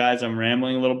our young guys, I'm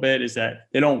rambling a little bit, is that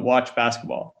they don't watch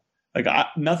basketball. Like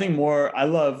nothing more. I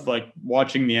love like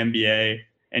watching the NBA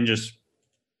and just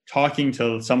talking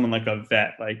to someone like a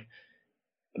vet, like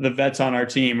the vets on our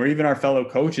team or even our fellow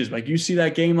coaches. Like you see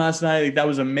that game last night, like that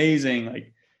was amazing.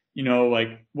 Like,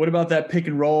 like what about that pick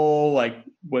and roll? Like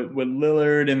with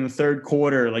Lillard in the third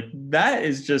quarter, like that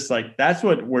is just like, that's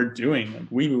what we're doing. Like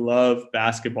we love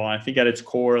basketball. I think at its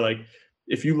core, like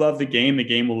if you love the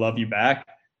game will love you back.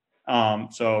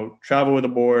 So travel with a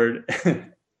board.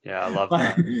 Yeah. I love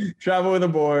that. Travel with a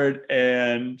board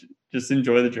and just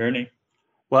enjoy the journey.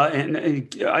 Well,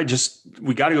 and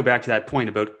we got to go back to that point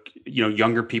about,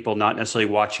 younger people not necessarily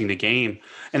watching the game.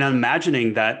 And I'm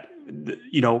imagining that,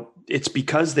 it's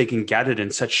because they can get it in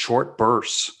such short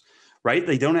bursts, right?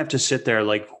 They don't have to sit there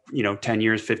like, 10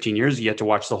 years, 15 years yet to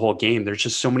watch the whole game. There's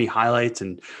just so many highlights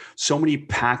and so many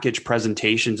package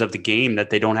presentations of the game that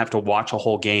they don't have to watch a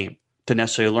whole game to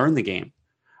necessarily learn the game.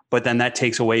 But then that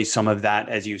takes away some of that,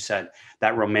 as you said,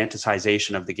 that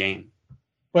romanticization of the game.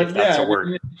 But that's a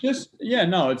word.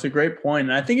 It's a great point.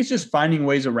 And I think it's just finding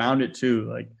ways around it too.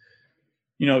 Like,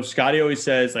 Scotty always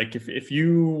says, like, if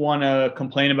you want to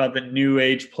complain about the new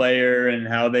age player and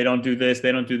how they don't do this,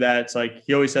 they don't do that, it's like,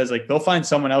 he always says, like, they'll find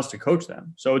someone else to coach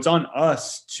them. So it's on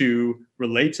us to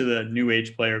relate to the new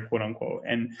age player, quote unquote.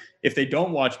 And if they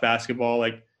don't watch basketball,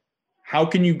 like, how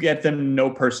can you get them to know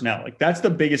personnel? Like, that's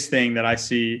the biggest thing that I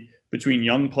see between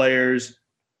young players,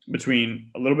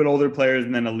 between a little bit older players,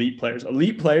 and then elite players.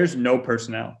 Elite players know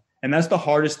personnel. And that's the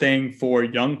hardest thing for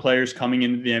young players coming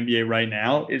into the NBA right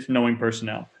now is knowing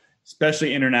personnel,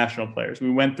 especially international players. We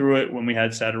went through it when we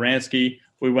had Satoransky.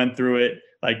 We went through it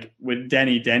like with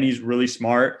Denny. Denny's really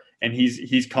smart and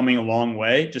he's coming a long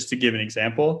way, just to give an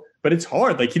example. But it's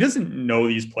hard. Like he doesn't know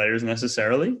these players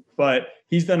necessarily, but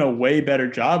he's done a way better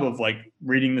job of like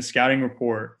reading the scouting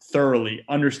report thoroughly,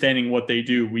 understanding what they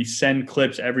do. We send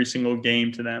clips every single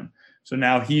game to them. So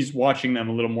now he's watching them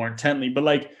a little more intently. But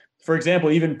like, for example,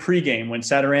 even pregame, when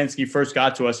Satoransky first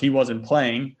got to us, he wasn't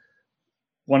playing.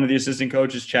 One of the assistant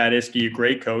coaches, Chad Iskey, a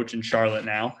great coach in Charlotte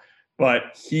now,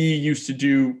 but he used to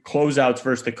do closeouts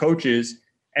versus the coaches,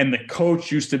 and the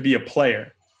coach used to be a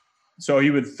player. So he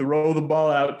would throw the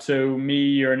ball out to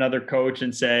me or another coach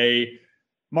and say,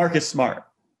 Marcus Smart,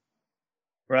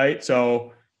 right?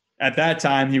 So at that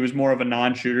time, he was more of a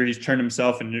non-shooter. He's turned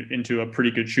himself into a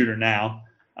pretty good shooter now,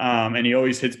 and he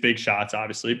always hits big shots,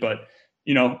 obviously, but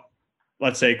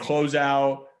let's say close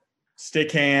out,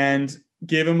 stick hand,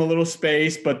 give him a little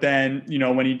space. But then,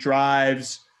 when he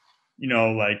drives,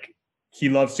 like he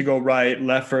loves to go right,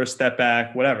 left for a step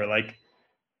back, whatever. Like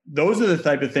those are the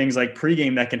type of things like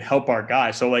pregame that can help our guy.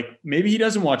 So like maybe he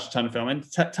doesn't watch a ton of film, and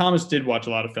Thomas did watch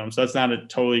a lot of film. So that's not a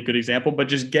totally good example, but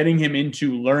just getting him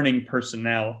into learning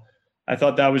personnel. I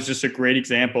thought that was just a great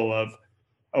example of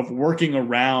working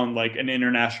around like an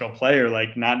international player,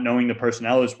 like not knowing the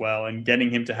personnel as well and getting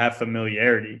him to have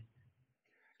familiarity.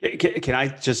 Can I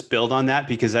just build on that?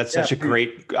 Because that's such a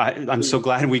great, I'm so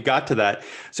glad we got to that.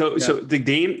 So the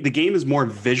game is more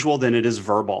visual than it is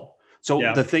verbal. So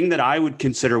the thing that I would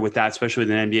consider with that, especially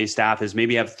with an NBA staff, is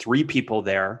maybe have 3 people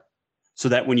there so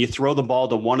that when you throw the ball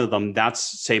to one of them, that's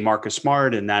say Marcus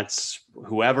Smart and that's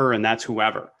whoever.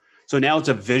 So now it's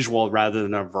a visual rather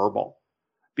than a verbal,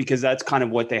 because that's kind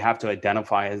of what they have to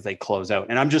identify as they close out.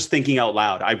 And I'm just thinking out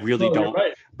loud. I really don't,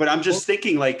 right. But I'm just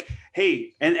thinking like,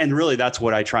 hey, and really that's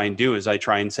what I try and do is I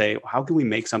try and say, how can we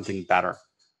make something better?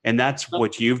 And that's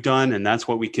what you've done. And that's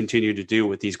what we continue to do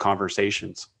with these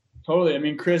conversations. Totally. I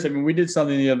mean, Chris, we did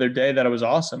something the other day that was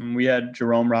awesome. We had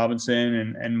Jerome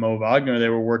Robinson and Mo Wagner. They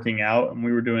were working out and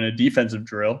we were doing a defensive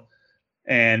drill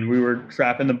and we were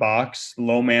trapping the box.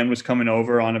 Low man was coming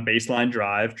over on a baseline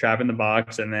drive, trapping the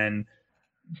box. And then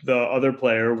the other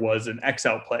player was an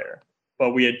X-out player,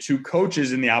 but we had two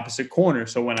coaches in the opposite corner.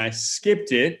 So when I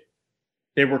skipped it,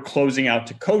 they were closing out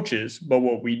to coaches. But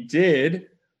what we did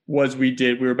was we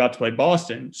were about to play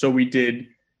Boston. So we did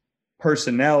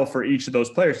personnel for each of those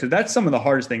players. So that's some of the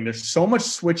hardest thing. There's so much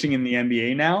switching in the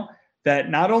NBA now that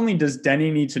not only does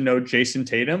Denny need to know Jason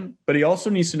Tatum, but he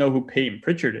also needs to know who Peyton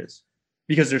Pritchard is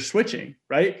because they're switching,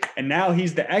 right? And now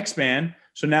he's the X-Man.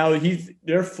 So now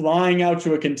they're flying out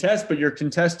to a contest, but you're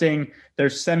contesting.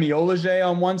 There's Semi Ojeleye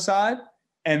on one side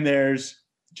and there's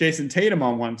Jason Tatum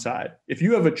on one side. If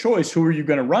you have a choice, who are you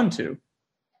going to run to?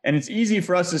 And it's easy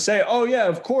for us to say, oh yeah,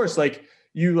 of course. Like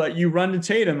you run to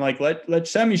Tatum, like let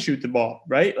Semi shoot the ball,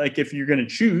 right? Like if you're going to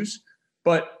choose,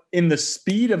 but in the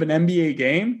speed of an NBA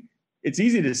game, it's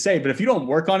easy to say, but if you don't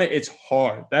work on it, it's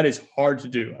hard. That is hard to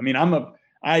do. I mean, I'm a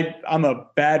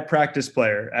bad practice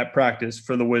player at practice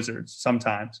for the Wizards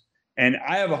sometimes. And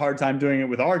I have a hard time doing it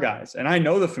with our guys. And I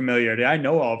know the familiarity. I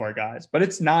know all of our guys, but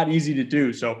it's not easy to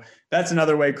do. So that's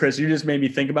another way, Chris, you just made me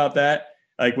think about that.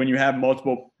 Like when you have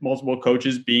multiple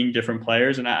coaches being different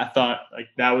players. And I thought like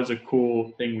that was a cool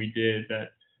thing we did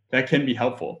that can be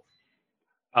helpful.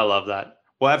 I love that.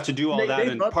 We'll have to do all that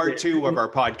in part 2 of our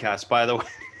podcast, by the way.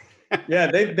 Yeah,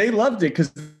 they loved it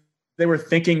because they were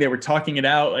thinking, they were talking it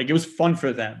out. Like it was fun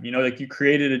for them, like you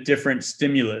created a different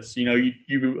stimulus, you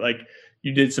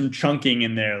did some chunking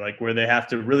in there, like where they have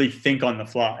to really think on the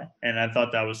fly. And I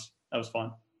thought that was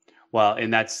fun. Well,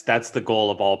 and that's the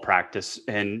goal of all practice.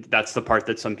 And that's the part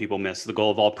that some people miss. The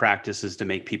goal of all practice is to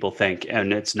make people think,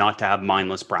 and it's not to have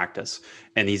mindless practice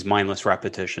and these mindless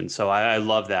repetitions. So I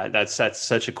love that. That's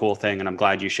such a cool thing. And I'm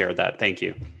glad you shared that. Thank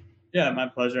you. Yeah, my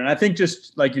pleasure. And I think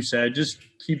just like you said, just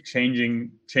keep changing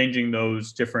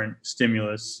those different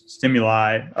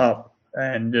stimuli up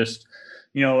and just,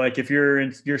 like if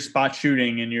you're spot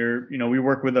shooting and we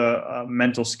work with a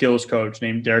mental skills coach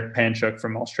named Derek Panchuk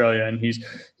from Australia. And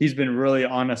he's been really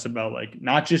honest about like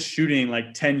not just shooting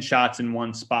like 10 shots in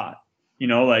one spot,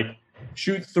 like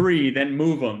shoot 3, then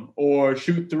move them, or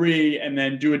shoot 3 and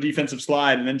then do a defensive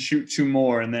slide and then shoot 2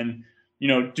 more. And then,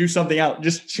 do something out,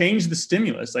 just change the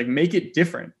stimulus, like make it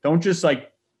different. Don't just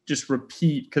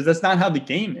repeat, because that's not how the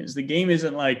game is. The game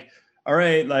isn't like, all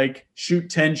right, like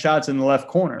shoot 10 shots in the left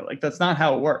corner. Like that's not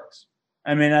how it works.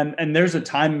 I mean, and there's a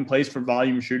time and place for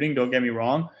volume shooting, don't get me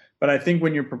wrong. But I think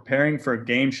when you're preparing for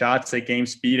game shots at game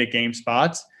speed, at game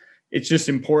spots, it's just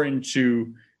important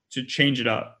to change it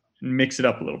up and mix it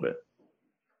up a little bit.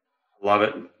 Love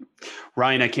it.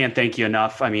 Ryan, I can't thank you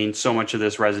enough. I mean, so much of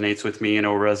this resonates with me and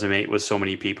will resonate with so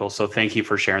many people. So thank you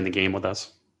for sharing the game with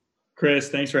us. Chris,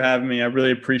 thanks for having me. I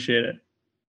really appreciate it.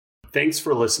 Thanks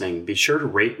for listening. Be sure to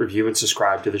rate, review, and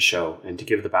subscribe to the show, and to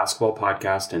give the Basketball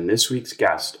Podcast and this week's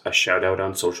guest a shout out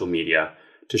on social media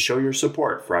to show your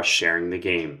support for us sharing the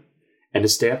game. And to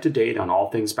stay up to date on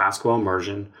all things basketball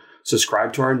immersion,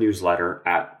 subscribe to our newsletter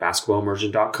at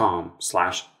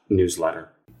basketballimmersion.com/newsletter.